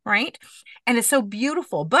family, right? And it's so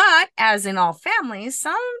beautiful. But as in all families,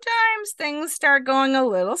 sometimes things start going a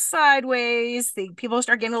little sideways. The people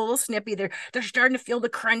start getting a little snippy. They're starting to feel the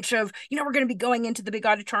crunch of, we're going to be going into the big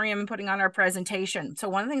auditorium and putting on our presentation. So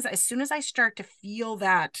one of the things, as soon as I start to feel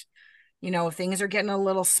that, things are getting a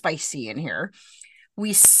little spicy in here,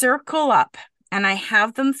 we circle up and I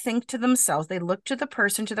have them think to themselves. They look to the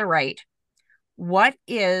person to the right. What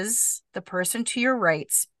is the person to your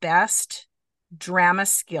right's best drama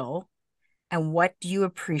skill? And what do you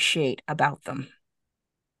appreciate about them?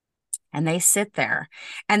 And they sit there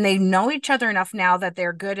and they know each other enough now that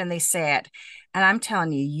they're good and they say it. And I'm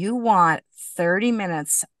telling you, you want 30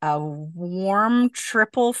 minutes of warm,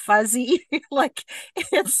 triple fuzzy. Like,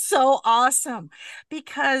 it's so awesome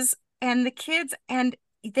because, and the kids, and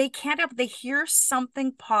they can't help, they hear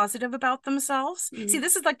something positive about themselves. See,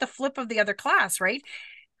 this is like the flip of the other class, right?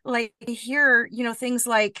 Like, they hear, things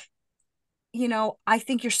like, I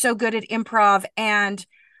think you're so good at improv, and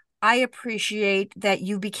I appreciate that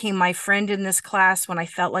you became my friend in this class when I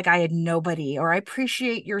felt like I had nobody, or I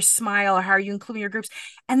appreciate your smile, or how you include in your groups.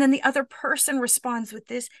 And then the other person responds with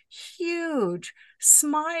this huge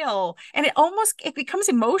smile, and it becomes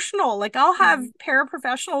emotional. Like, I'll have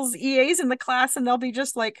paraprofessionals, EAs in the class, and they'll be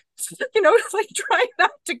just like, like trying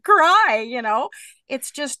not to cry,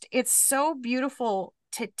 it's so beautiful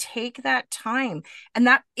to take that time. And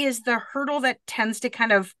that is the hurdle that tends to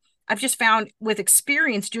kind of, I've just found with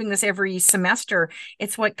experience doing this every semester,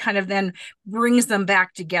 it's what kind of then brings them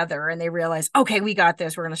back together and they realize, okay, we got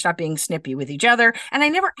this. We're going to stop being snippy with each other. And I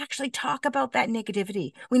never actually talk about that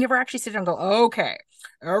negativity. We never actually sit down and go, okay,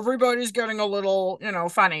 everybody's getting a little,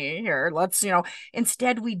 funny here. Let's,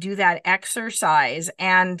 instead we do that exercise.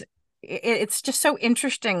 And it's just so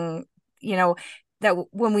interesting, that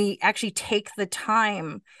when we actually take the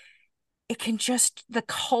time, it can just, the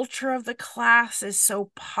culture of the class is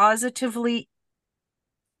so positively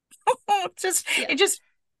it just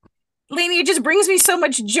Lainie, it just brings me so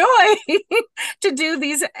much joy to do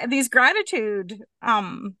these gratitude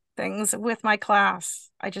things with my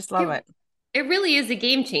class. I just love it. It really is a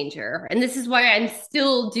game changer. And this is why I'm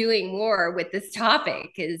still doing more with this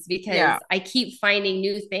topic, is because I keep finding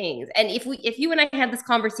new things. And if you and I had this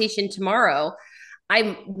conversation tomorrow,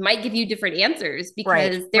 I might give you different answers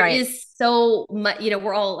because there is so much,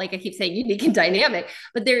 we're all, like I keep saying, unique and dynamic,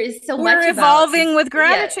 but there is so much about evolving with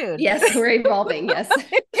gratitude. Yes, we're evolving. Yes.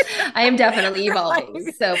 I am definitely evolving.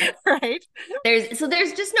 So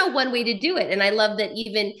there's just no one way to do it. And I love that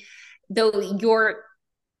even though you're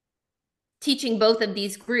teaching both of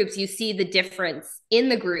these groups, you see the difference in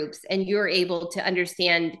the groups and you're able to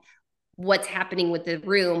understand what's happening with the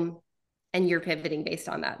room and you're pivoting based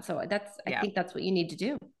on that. So I think that's what you need to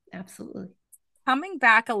do. Absolutely. Coming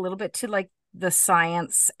back a little bit to like the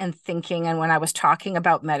science and thinking, and when I was talking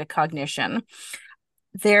about metacognition,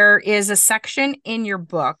 there is a section in your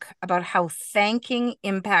book about how thanking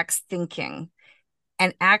impacts thinking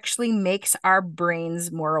and actually makes our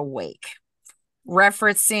brains more awake,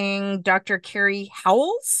 referencing Dr. Carrie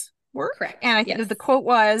Howell's work. Correct. And I think the quote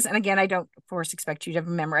was, and again, I don't, of course, expect you to have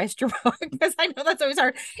memorized your book because I know that's always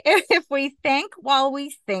hard. If we think while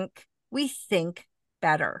we think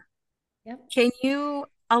better. Yep. Can you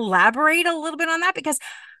elaborate a little bit on that? Because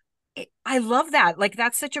I love that. Like,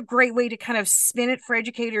 that's such a great way to kind of spin it for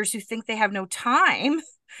educators who think they have no time,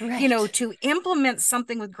 to implement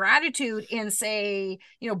something with gratitude in, say,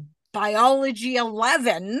 biology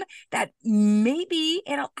 11, that maybe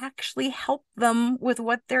it'll actually help them with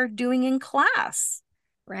what they're doing in class.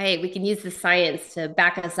 Right. We can use the science to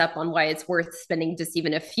back us up on why it's worth spending just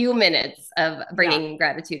even a few minutes of bringing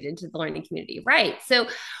gratitude into the learning community. Right. So,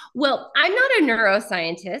 well, I'm not a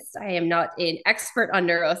neuroscientist. I am not an expert on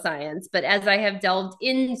neuroscience, but as I have delved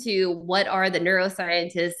into what are the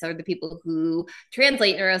neuroscientists or the people who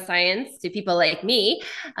translate neuroscience to people like me,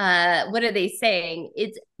 what are they saying?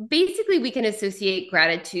 It's basically we can associate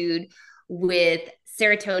gratitude with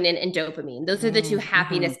serotonin and dopamine. Those are the two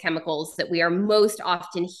happiness chemicals that we are most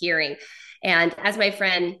often hearing. And as my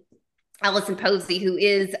friend Allison Posey, who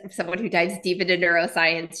is someone who dives deep into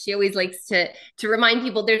neuroscience, she always likes to remind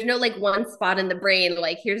people there's no like one spot in the brain,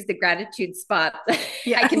 like here's the gratitude spot I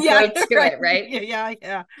Yeah, can yeah, point to right. it, right? Yeah, yeah,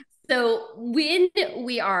 yeah. So when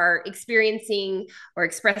we are experiencing or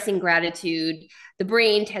expressing gratitude, the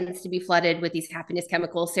brain tends to be flooded with these happiness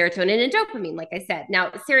chemicals, serotonin and dopamine, like I said.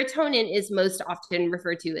 Now, serotonin is most often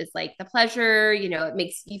referred to as like the pleasure, it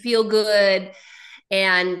makes you feel good.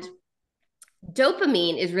 And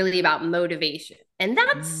dopamine is really about motivation. And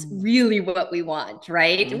that's Mm. really what we want,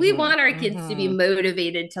 right? We Mm-hmm. want our kids to be Mm-hmm.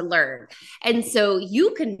 motivated to learn. And so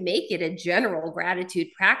you can make it a general gratitude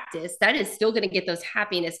practice that is still going to get those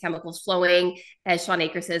happiness chemicals flowing, as Sean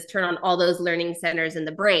Aker says, turn on all those learning centers in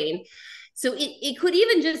the brain. So it could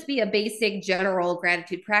even just be a basic general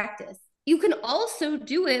gratitude practice. You can also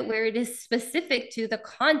do it where it is specific to the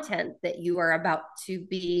content that you are about to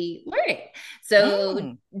be learning. So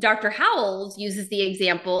Mm. Dr. Howells uses the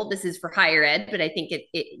example, this is for higher ed, but I think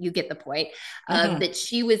you get the point, Mm-hmm. that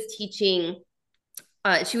she was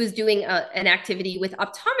doing an activity with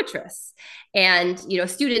optometrists and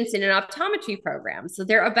students in an optometry program, so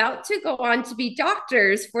they're about to go on to be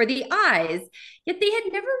doctors for the eyes, yet they had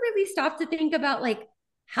never really stopped to think about like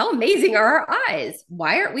how amazing are our eyes,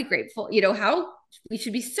 why aren't we grateful, how we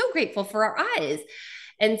should be so grateful for our eyes.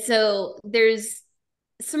 And so there's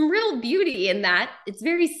some real beauty in that. It's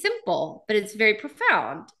very simple, but it's very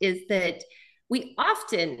profound. Is that we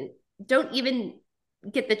often don't even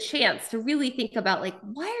get the chance to really think about like,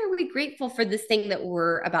 why are we grateful for this thing that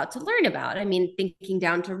we're about to learn about? I mean, thinking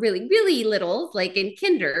down to really really little, like in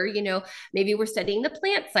kinder, maybe we're studying the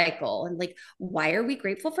plant cycle and like, why are we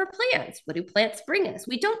grateful for plants? What do plants bring us?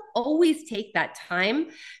 We don't always take that time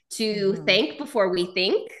to Mm-hmm. thank before we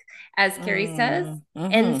think, as Carrie says. Mm-hmm.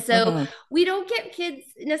 And Mm-hmm. so Mm-hmm. we don't get kids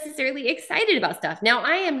necessarily excited about stuff. Now,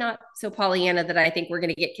 I am not so Pollyanna that I think we're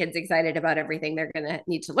going to get kids excited about everything they're going to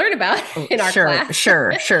need to learn about Oh, in our sure, class.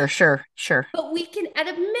 sure, sure, sure, sure. But we can, at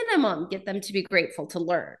a minimum, get them to be grateful to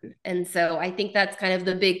learn. And so I think that's kind of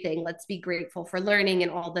the big thing. Let's be grateful for learning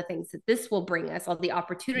and all the things that this will bring us, all the Yeah,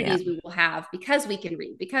 opportunities we will have because we can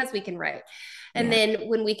read, because we can write. And yeah. then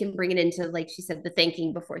when we can bring it into, like she said, the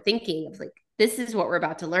thanking before thinking of like, this is what we're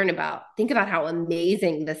about to learn about. Think about how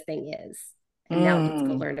amazing this thing is. And now let's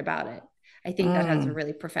go Mm, learn about it. I think that has a mm.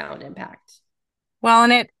 really profound impact. Well,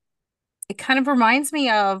 and it kind of reminds me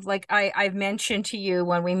of like I've mentioned to you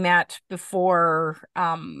when we met before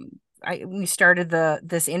we started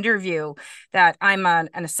this interview that I'm an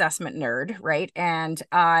assessment nerd, right? And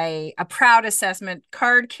I a proud assessment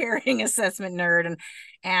card carrying assessment nerd,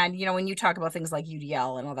 and when you talk about things like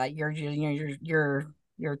UDL and all that,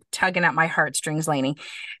 you're tugging at my heartstrings, Lainey.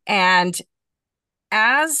 And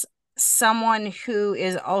as someone who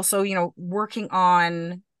is also, working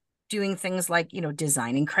on doing things like,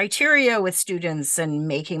 designing criteria with students and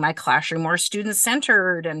making my classroom more student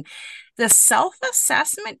centered and the self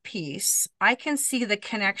assessment piece, I can see the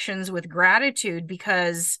connections with gratitude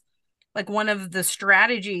because like one of the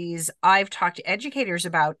strategies I've talked to educators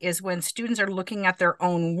about is when students are looking at their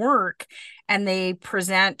own work and they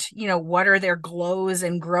present, what are their glows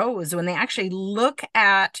and grows, when they actually look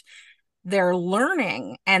at their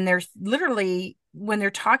learning and they're literally when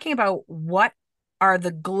they're talking about what are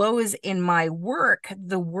the glows in my work,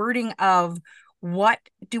 the wording of what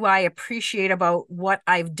do I appreciate about what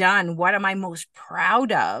I've done, what am I most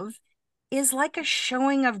proud of, is like a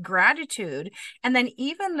showing of gratitude. And then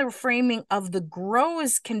even the framing of the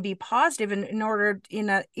grows can be positive in order in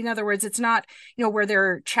other words, it's not, where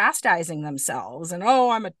they're chastising themselves and,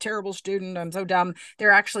 oh, I'm a terrible student, I'm so dumb.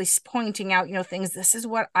 They're actually pointing out, things, this is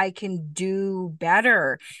what I can do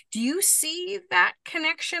better. Do you see that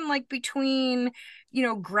connection like between,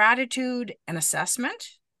 gratitude and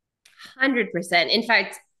assessment? 100%. In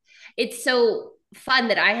fact, it's so fun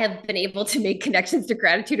that I have been able to make connections to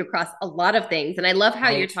gratitude across a lot of things. And I love how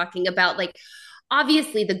you're Right. talking about like,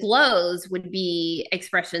 obviously the glows would be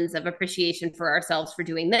expressions of appreciation for ourselves for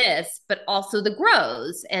doing this, but also the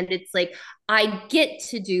grows. And it's like, I get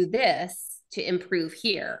to do this to improve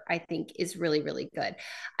here, I think is really, really good.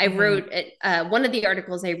 I Mm-hmm. wrote one of the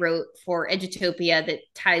articles I wrote for Edutopia that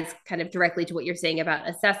ties kind of directly to what you're saying about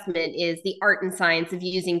assessment is the art and science of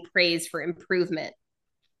using praise for improvement.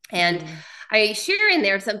 And Mm-hmm. I share in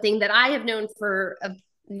there something that I have known for,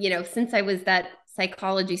 since I was that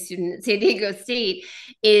psychology student at San Diego State,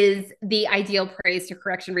 is the ideal praise to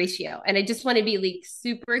correction ratio. And I just want to be like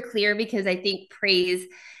super clear because I think praise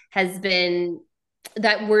has been,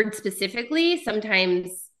 that word specifically sometimes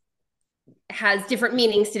has different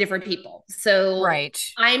meanings to different people. So Right.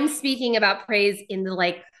 I'm speaking about praise in the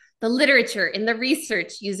literature, in the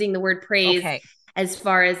research, using the word praise Okay. as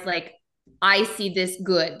far as like I see this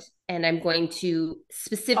good and I'm going to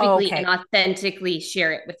specifically and Okay. authentically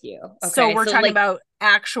share it with you. So Okay. we're So, talking like, about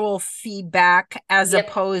actual feedback as yep,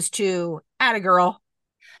 opposed to "atta girl,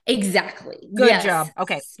 exactly. good Yes. job."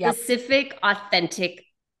 Okay. Yep. Specific, authentic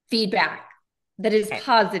feedback that is Okay.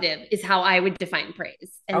 positive is how I would define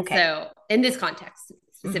praise. And Okay. so, in this context, Mm-hmm.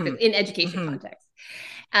 specifically in education Mm-hmm. context,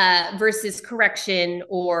 versus correction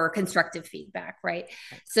or constructive feedback, right?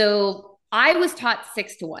 Right. So, I was taught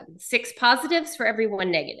 6 to 1, six positives for every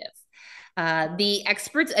one negative. The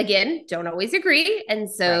experts, again, don't always agree. And Right.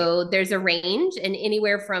 so there's a range, and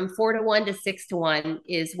anywhere from 4 to 1 to 6 to 1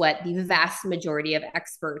 is what the vast majority of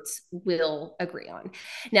experts will agree on.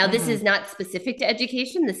 Now, this Mm-hmm. is not specific to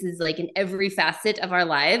education, this is like in every facet of our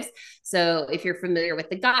lives. So if you're familiar with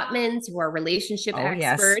the Gottmans, who are relationship Oh,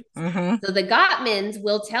 yes. experts, Mm-hmm. so the Gottmans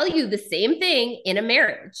will tell you the same thing in a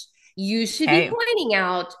marriage. You should be Okay. pointing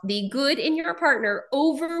out the good in your partner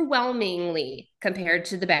overwhelmingly compared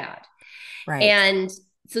to the bad. Right. And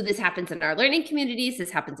so this happens in our learning communities, this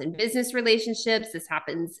happens in business relationships, this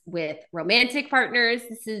happens with romantic partners,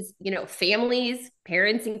 this is, families,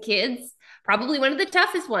 parents and kids, probably one of the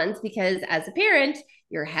toughest ones because as a parent,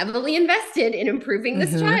 you're heavily invested in improving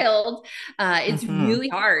this Mm-hmm. child. It's Mm-hmm. really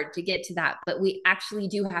hard to get to that, but we actually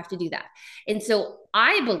do have to do that. And so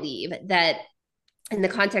I believe that in the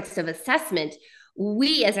context of assessment,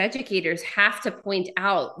 we as educators have to point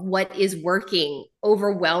out what is working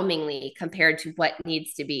overwhelmingly compared to what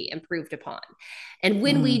needs to be improved upon. And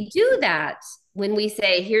when Mm. we do that, when we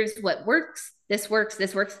say, here's what works, this works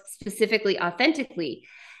specifically, authentically,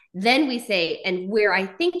 then we say, and where I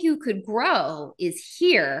think you could grow is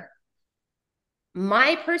here.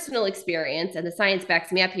 My personal experience, and the science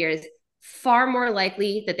backs me up here, is far more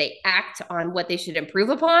likely that they act on what they should improve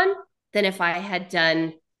upon than if I had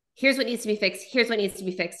done, here's what needs to be fixed, here's what needs to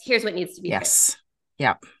be fixed, here's what needs to be fixed. Yes.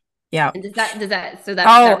 Yep. Yep. And so that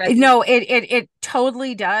Oh, resonates. no, it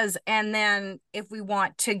totally does. And then if we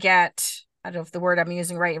want to get, I don't know if the word I'm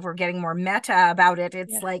using right, if we're getting more meta about it,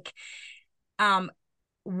 it's Yeah. like um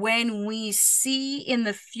when we see in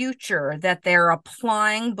the future that they're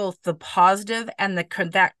applying both the positive and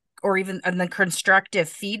that or even and the constructive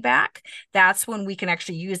feedback, that's when we can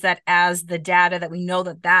actually use that as the data that we know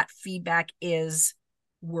that that feedback is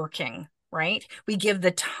working, right? We give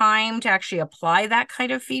the time to actually apply that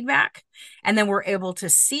kind of feedback, and then we're able to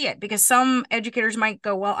see it, because some educators might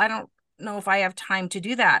go, well, I don't know if I have time to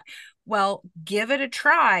do that. Well, give it a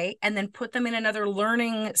try and then put them in another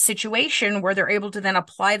learning situation where they're able to then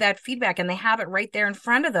apply that feedback and they have it right there in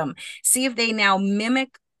front of them. See if they now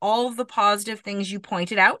mimic all of the positive things you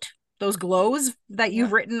pointed out, those glows that you've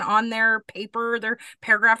Yeah. written on their paper, their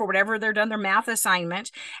paragraph, or whatever they're done, their math assignment,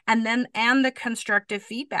 and the constructive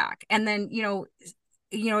feedback. And then,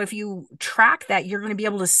 if you track that, you're going to be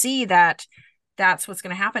able to see that that's what's going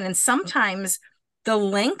to happen. And sometimes the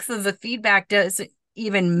length of the feedback doesn't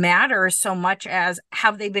even matter so much as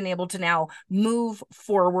have they been able to now move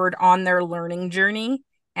forward on their learning journey,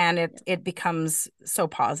 and it becomes so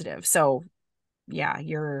positive. So yeah,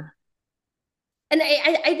 you're And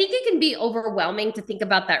I think it can be overwhelming to think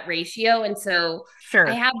about that ratio. And so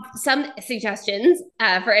I sure. have some suggestions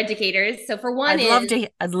for educators. So for one is,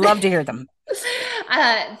 I'd love to hear them.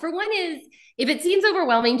 for one is, if it seems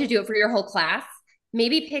overwhelming to do it for your whole class,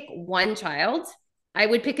 maybe pick one child. I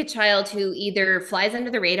would pick a child who either flies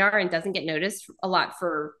under the radar and doesn't get noticed a lot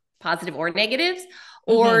for positive or negatives,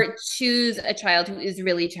 Mm-hmm. or choose a child who is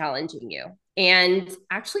really challenging you and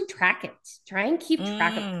actually track it. Try and keep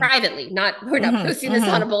track of Mm. privately. Not we're not Mm-hmm. posting this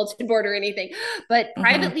on Mm-hmm. a bulletin board or anything, but Mm-hmm.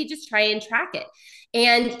 privately just try and track it.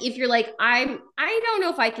 And if you're like, I don't know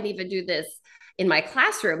if I can even do this in my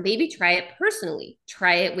classroom, maybe try it personally.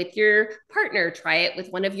 Try it with your partner. Try it with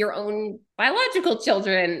one of your own biological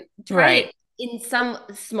children. Try Right. it in some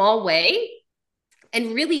small way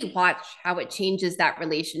and really watch how it changes that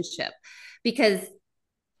relationship. Because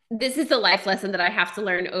this is the life lesson that I have to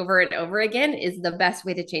learn over and over again is the best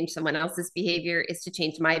way to change someone else's behavior is to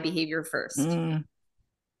change my behavior first. Mm.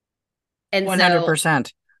 And so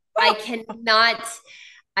 100%. I Oh, cannot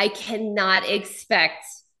I cannot expect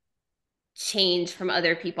change from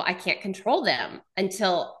other people. I can't control them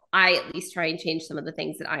until I at least try and change some of the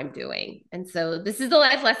things that I'm doing. And so this is the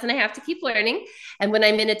life lesson I have to keep learning. And when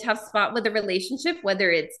I'm in a tough spot with a relationship,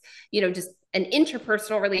 whether it's, just an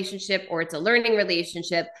interpersonal relationship or it's a learning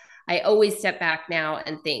relationship, I always step back now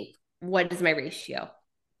and think, what is my ratio?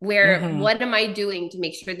 mm-hmm. What am I doing to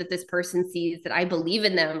make sure that this person sees that I believe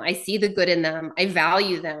in them? I see the good in them. I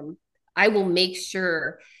value them. I will make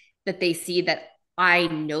sure that they see that I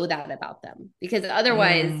know that about them, because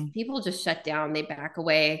otherwise Mm. people just shut down, they back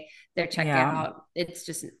away, they're check Yeah. out. It's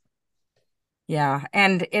just Yeah,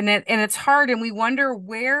 and it's hard, and we wonder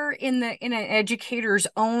where in an educator's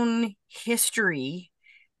own history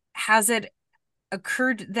has it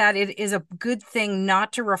occurred that it is a good thing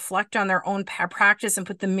not to reflect on their own practice and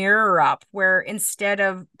put the mirror up, where instead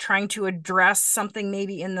of trying to address something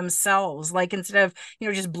maybe in themselves, like instead of,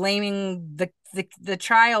 just blaming the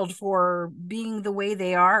child for being the way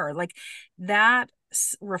they are, like that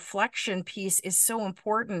reflection piece is so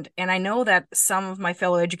important. And I know that some of my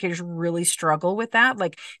fellow educators really struggle with that,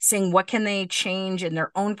 like saying what can they change in their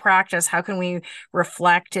own practice, how can we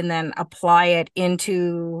reflect and then apply it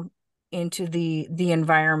into the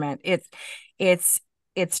environment. It's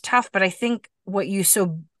it's tough, but I think what you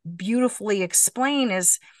so beautifully explain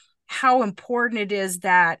is how important it is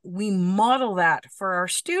that we model that for our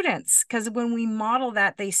students, because when we model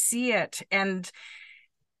that, they see it and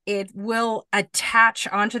it will attach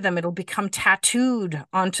onto them. It'll become tattooed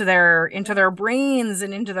onto into their brains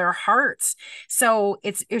and into their hearts. So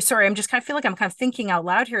sorry, I'm just kind of feel like I'm kind of thinking out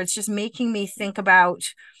loud here. It's just making me think about,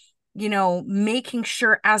 making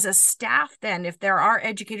sure as a staff, then, if there are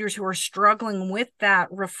educators who are struggling with that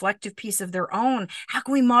reflective piece of their own, how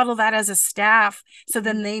can we model that as a staff so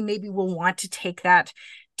then they maybe will want to take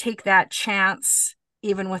that chance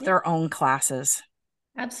even with Yeah. their own classes.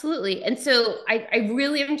 Absolutely. And so I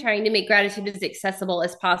really am trying to make gratitude as accessible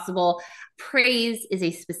as possible. Praise is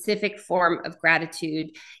a specific form of gratitude.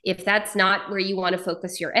 If that's not where you want to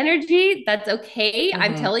focus your energy, that's okay.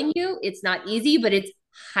 I'm Mm-hmm. telling you, it's not easy, but it's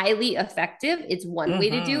highly effective. It's one way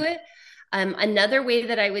to Mm-hmm. do it. Another way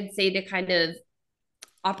that I would say to kind of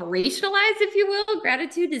operationalize, if you will,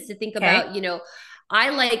 gratitude is to think Okay. about, I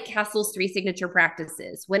like Castle's three signature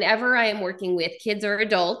practices. Whenever I am working with kids or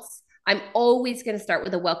adults, I'm always going to start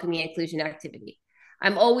with a welcoming inclusion activity.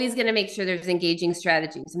 I'm always going to make sure there's engaging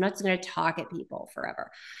strategies. I'm not just going to talk at people forever.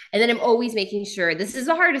 And then I'm always making sure this is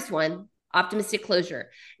the hardest one, optimistic closure.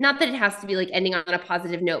 Not that it has to be like ending on a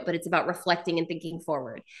positive note, but it's about reflecting and thinking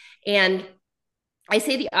forward. And I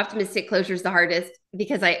say the optimistic closure is the hardest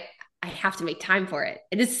because I have to make time for it.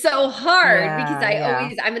 It is so hard because Yeah,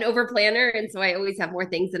 yeah, I'm an over planner. And so I always have more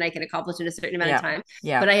things than I can accomplish in a certain amount of yeah, time.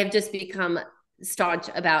 yeah. But I have just become staunch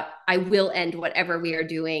about I will end whatever we are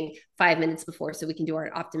doing 5 minutes before so we can do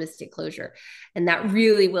our optimistic closure. And that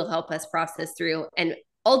really will help us process through and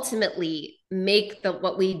ultimately make the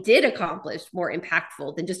what we did accomplish more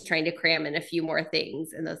impactful than just trying to cram in a few more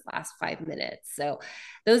things in those last 5 minutes. So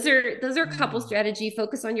those are a couple Mm. strategy.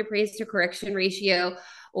 Focus on your praise to correction ratio,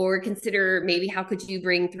 or consider maybe how could you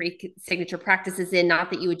bring three signature practices in, not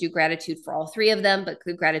that you would do gratitude for all three of them, but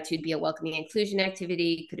could gratitude be a welcoming inclusion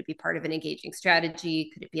activity? Could it be part of an engaging strategy?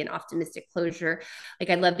 Could it be an optimistic closure? Like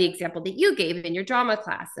I love the example that you gave in your drama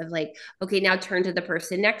class of like, okay, now turn to the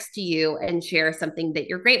person next to you and share something that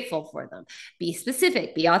you're grateful for them. Be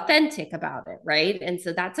specific, be authentic about it, right? And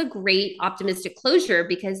so that's a great optimistic closure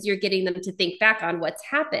because you're getting them to think back on what's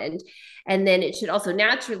happened. And then it should also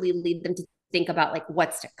naturally lead them to think about like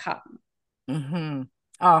what's to come. Mm-hmm.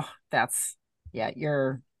 Oh, that's yeah,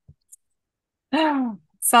 you're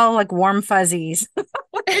it's all like warm fuzzies.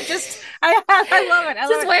 It just I love it. I This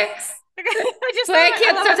love is it. why I just love I it. I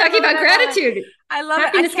can't love stop it. I talking love it. about I love it. gratitude, I love it. I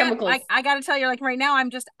happiness can't chemicals. I got to tell you, like right now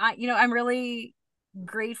I'm really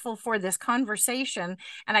grateful for this conversation,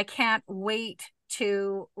 and I can't wait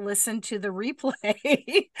to listen to the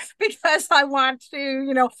replay because I want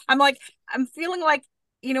to, I'm like I'm feeling like,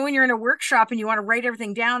 when you're in a workshop and you want to write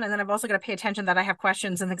everything down, and then I've also got to pay attention that I have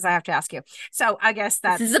questions and things I have to ask you. So I guess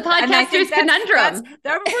This is the and I think podcaster's that's conundrum.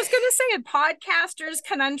 I was going to say it, podcaster's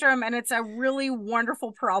conundrum, and it's a really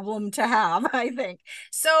wonderful problem to have, I think.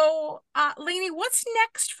 So, Lainey, what's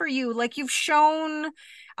next for you? Like you've shown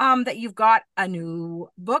that you've got a new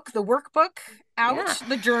book, the workbook Yeah. out,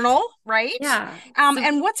 the journal, right? Yeah. So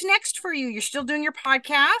And what's next for you? You're still doing your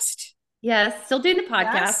podcast? yes, still doing the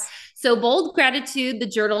podcast. Yes. So, Bold Gratitude, the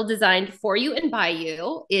journal designed for you and by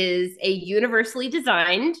you, is a universally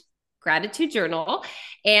designed gratitude journal,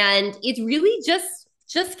 and it really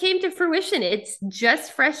just came to fruition. It's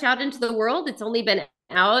just fresh out into the world. It's only been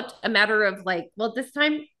out a matter of like, well, this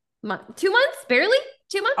time 2 months, barely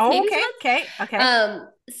 2 months, Oh, maybe two okay. months. Okay. Okay.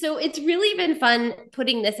 So it's really been fun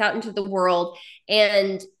putting this out into the world,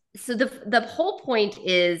 and so the whole point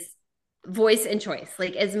is voice and choice,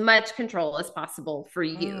 like as much control as possible for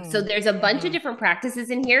you. So Mm. there's a bunch of Mm-hmm. different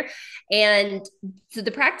practices in here. And so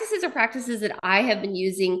the practices are practices that I have been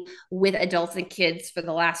using with adults and kids for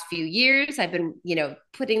the last few years. I've been,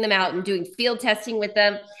 putting them out and doing field testing with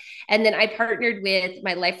them. And then I partnered with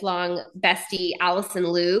my lifelong bestie, Allison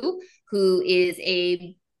Liu, who is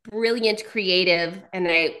a brilliant creative. And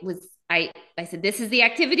I said, this is the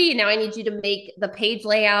activity. Now I need you to make the page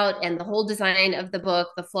layout and the whole design of the book,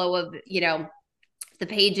 the flow of, the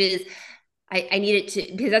pages. I need it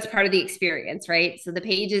to, because that's part of the experience, right? So the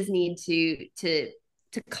pages need to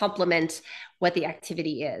complement what the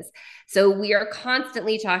activity is. So we are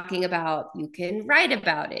constantly talking about, you can write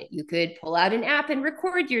about it. You could pull out an app and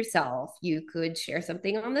record yourself. You could share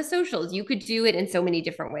something on the socials. You could do it in so many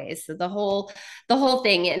different ways. So the whole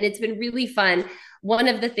thing, and it's been really fun. One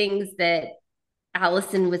of the things that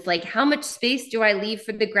Allison was like, how much space do I leave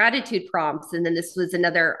for the gratitude prompts? And then this was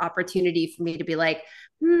another opportunity for me to be like,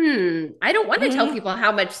 I don't want to tell Mhm. people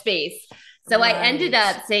how much space. So I ended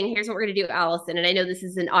Right. up saying, here's what we're going to do, Allison. And I know this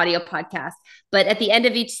is an audio podcast, but at the end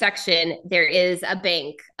of each section, there is a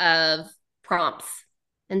bank of prompts.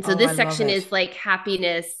 And so Oh, I this love section it. is like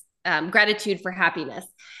happiness, gratitude for happiness.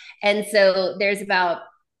 And so there's about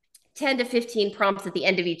 10 to 15 prompts at the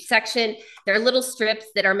end of each section. There are little strips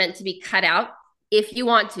that are meant to be cut out if you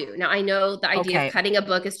want to. Now, I know the idea of Okay. cutting a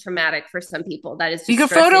book is traumatic for some people. That is You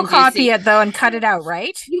just could stress photocopy inducing. it though and cut it out,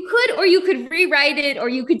 right? You could, or you could rewrite it, or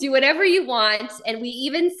you could do whatever you want. And we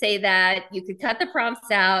even say that you could cut the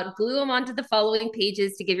prompts out, glue them onto the following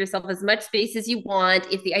pages to give yourself as much space as you want.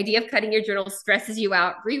 If the idea of cutting your journal stresses you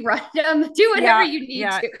out, rewrite them, do whatever Yeah. you need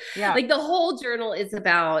Yeah. to. Yeah. Like the whole journal is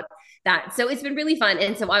about that. So it's been really fun.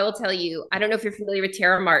 And so I will tell you, I don't know if you're familiar with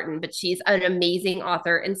Tara Martin, but she's an amazing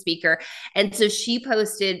author and speaker. And so she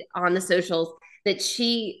posted on the socials that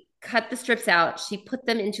she cut the strips out, she put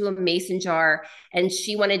them into a mason jar, and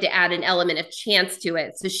she wanted to add an element of chance to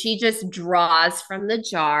it. So she just draws from the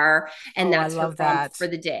jar, and Oh, I that's her love prompt that. for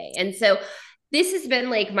the day. And so this has been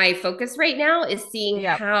like my focus right now, is seeing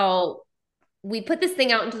Yep. how we put this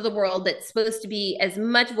thing out into the world that's supposed to be as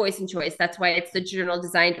much voice and choice. That's why it's the journal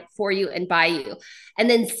designed for you and by you. And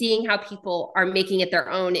then seeing how people are making it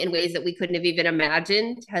their own in ways that we couldn't have even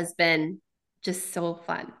imagined has been just so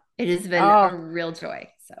fun. It has been a Oh, real joy.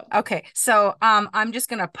 So okay. So I'm just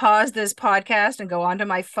gonna pause this podcast and go onto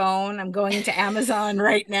my phone. I'm going into Amazon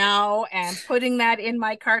right now and putting that in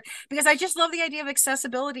my cart because I just love the idea of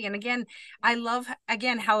accessibility. And again, I love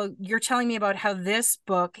again how you're telling me about how this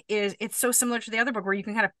book is, it's so similar to the other book where you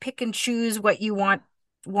can kind of pick and choose what you want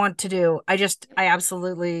to do. I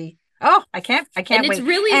absolutely, oh, I and can't it's wait.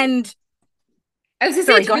 really, And I was gonna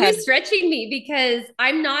say sorry, it's go really ahead. stretching me because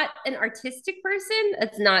I'm not an artistic person.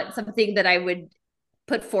 It's not something that I would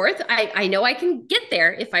put forth. I know I can get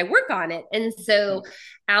there if I work on it. And so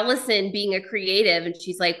Allison being a creative, and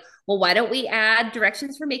she's like, well, why don't we add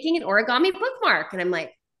directions for making an origami bookmark? And I'm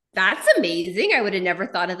like, that's amazing. I would have never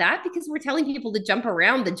thought of that, because we're telling people to jump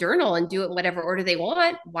around the journal and do it in whatever order they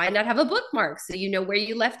want. Why not have a bookmark so you know where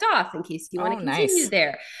you left off in case you want Oh, to continue nice.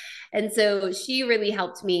 there? And so she really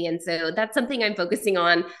helped me. And so that's something I'm focusing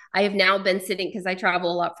on. I have now been sitting, because I travel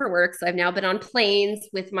a lot for work. So I've now been on planes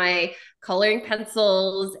with my coloring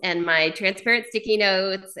pencils and my transparent sticky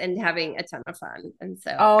notes and having a ton of fun. And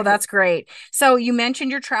so Oh, I hope, that's great. So you mentioned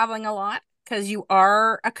you're traveling a lot because you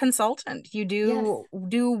are a consultant. You yes.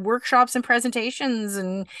 do workshops and presentations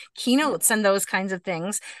and Yep. keynotes and those kinds of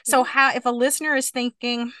things. So Mhm. how if a listener is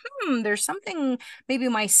thinking, there's something maybe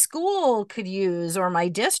my school could use or my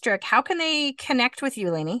district, how can they connect with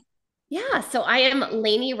you, Lainey? Yeah, so I am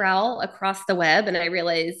Lainie Rowell across the web, and I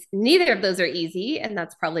realize neither of those are easy, and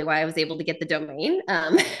that's probably why I was able to get the domain.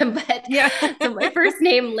 But Yeah. so my first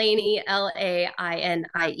name, Lainie,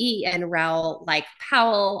 Lainie, and Rowell, like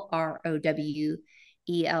Powell, Rowell.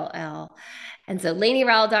 And so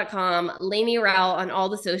LainieRowell.com, Lainie Rowell on all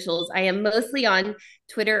the socials. I am mostly on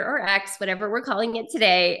Twitter or X, whatever we're calling it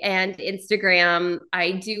today, and Instagram.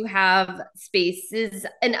 I do have spaces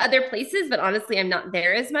in other places, but honestly, I'm not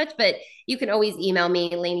there as much. But you can always email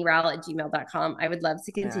me, LainieRowell@gmail.com. I would love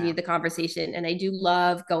to continue Yeah. the conversation. And I do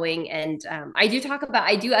love going, and I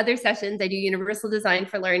do other sessions. I do universal design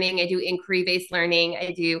for learning. I do inquiry based learning.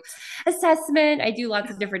 I do assessment. I do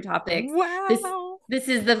lots of different topics. This Wow. this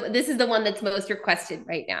is the one that's most requested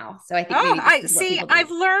right now. So I think Oh, maybe this I is what see. people I've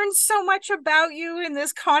need. learned so much about you in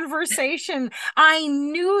this conversation. I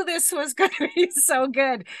knew this was going to be so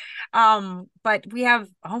good. But we have,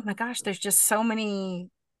 oh my gosh, there's just so many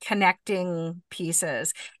connecting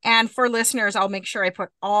pieces. And for listeners, I'll make sure I put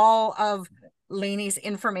all of Lainey's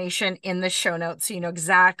information in the show notes so you know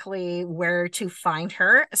exactly where to find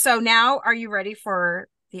her. So now, are you ready for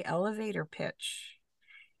the elevator pitch?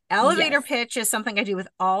 Elevator Yes. pitch is something I do with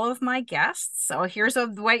all of my guests. So here's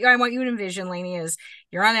the way I want you to envision, Lainey, is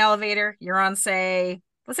you're on the elevator, you're on, say,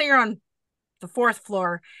 let's say you're on the fourth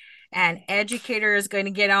floor, and Okay. educator is going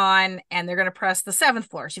to get on and they're going to press the seventh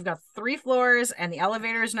floor. So you've got three floors and the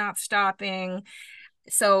elevator is not stopping.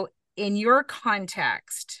 So in your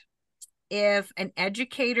context, if an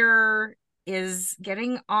educator is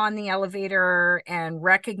getting on the elevator and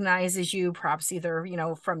recognizes you, perhaps either,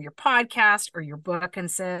 from your podcast or your book, and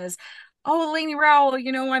says, "Oh, Lainie Rowell,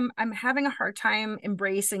 I'm having a hard time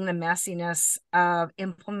embracing the messiness of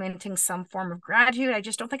implementing some form of gratitude. I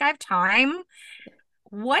just don't think I have time."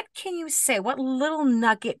 What can you say? What little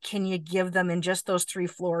nugget can you give them in just those 3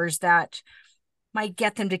 floors that might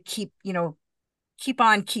get them to keep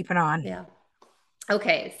on keeping on? Yeah.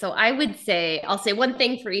 Okay. So I'll say one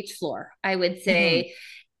thing for each floor. I would Mm-hmm. say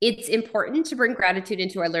it's important to bring gratitude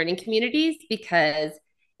into our learning communities because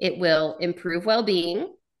it will improve well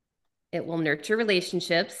being, it will nurture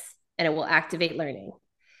relationships, and it will activate learning.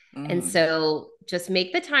 And Mm. so just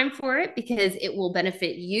make the time for it because it will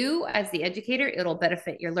benefit you as the educator. It'll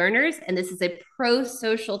benefit your learners. And this is a pro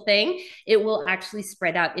social thing. It will actually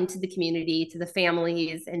spread out into the community, to the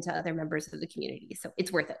families, and to other members of the community. So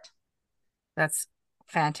it's worth it. That's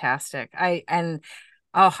fantastic. I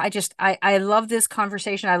love this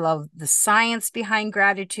conversation. I love the science behind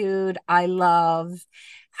gratitude. I love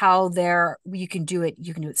how you can do it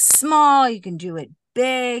small, you can do it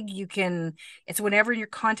big, it's whatever your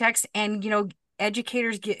context. And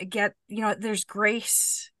educators get there's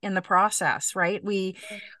grace in the process, right? We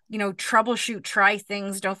troubleshoot, try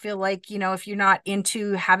things, don't feel like, if you're not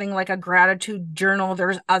into having like a gratitude journal,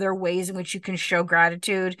 there's other ways in which you can show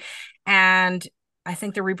gratitude. And I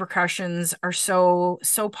think the repercussions are so,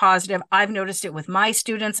 so positive. I've noticed it with my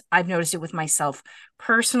students. I've noticed it with myself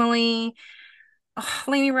personally. Oh,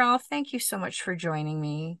 Lainie Rowell, thank you so much for joining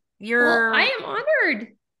me. Well, I You're, am honored.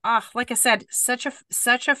 like I said, such a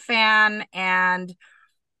fan, and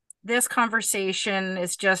this conversation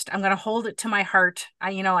is just, I'm going to hold it to my heart.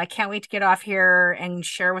 I can't wait to get off here and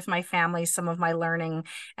share with my family some of my learning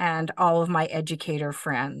and all of my educator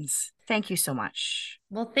friends. Thank you so much.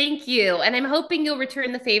 Well, thank you. And I'm hoping you'll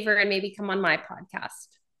return the favor and maybe come on my podcast.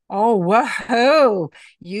 Oh, whoa.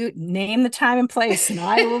 You name the time and place, and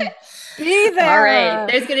I will be All right. there.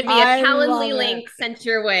 There's going to be a I Calendly love link sent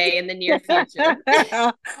your way in the near future.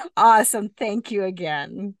 it. Awesome. Thank you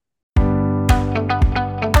again.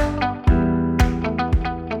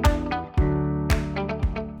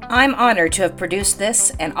 I'm honored to have produced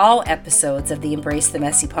this and all episodes of the Embrace the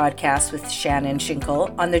Messy podcast with Shannon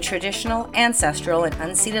Shinkle on the traditional, ancestral, and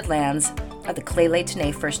unceded lands of the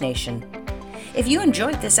Lheidli First Nation. If you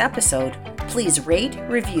enjoyed this episode, please rate,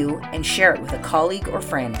 review, and share it with a colleague or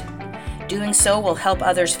friend. Doing so will help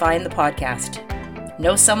others find the podcast.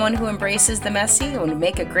 Know someone who embraces the messy and would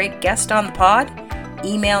make a great guest on the pod?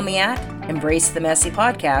 Email me at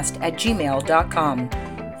embracethemessypodcast@gmail.com.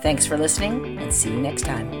 Thanks for listening, and see you next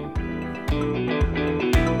time.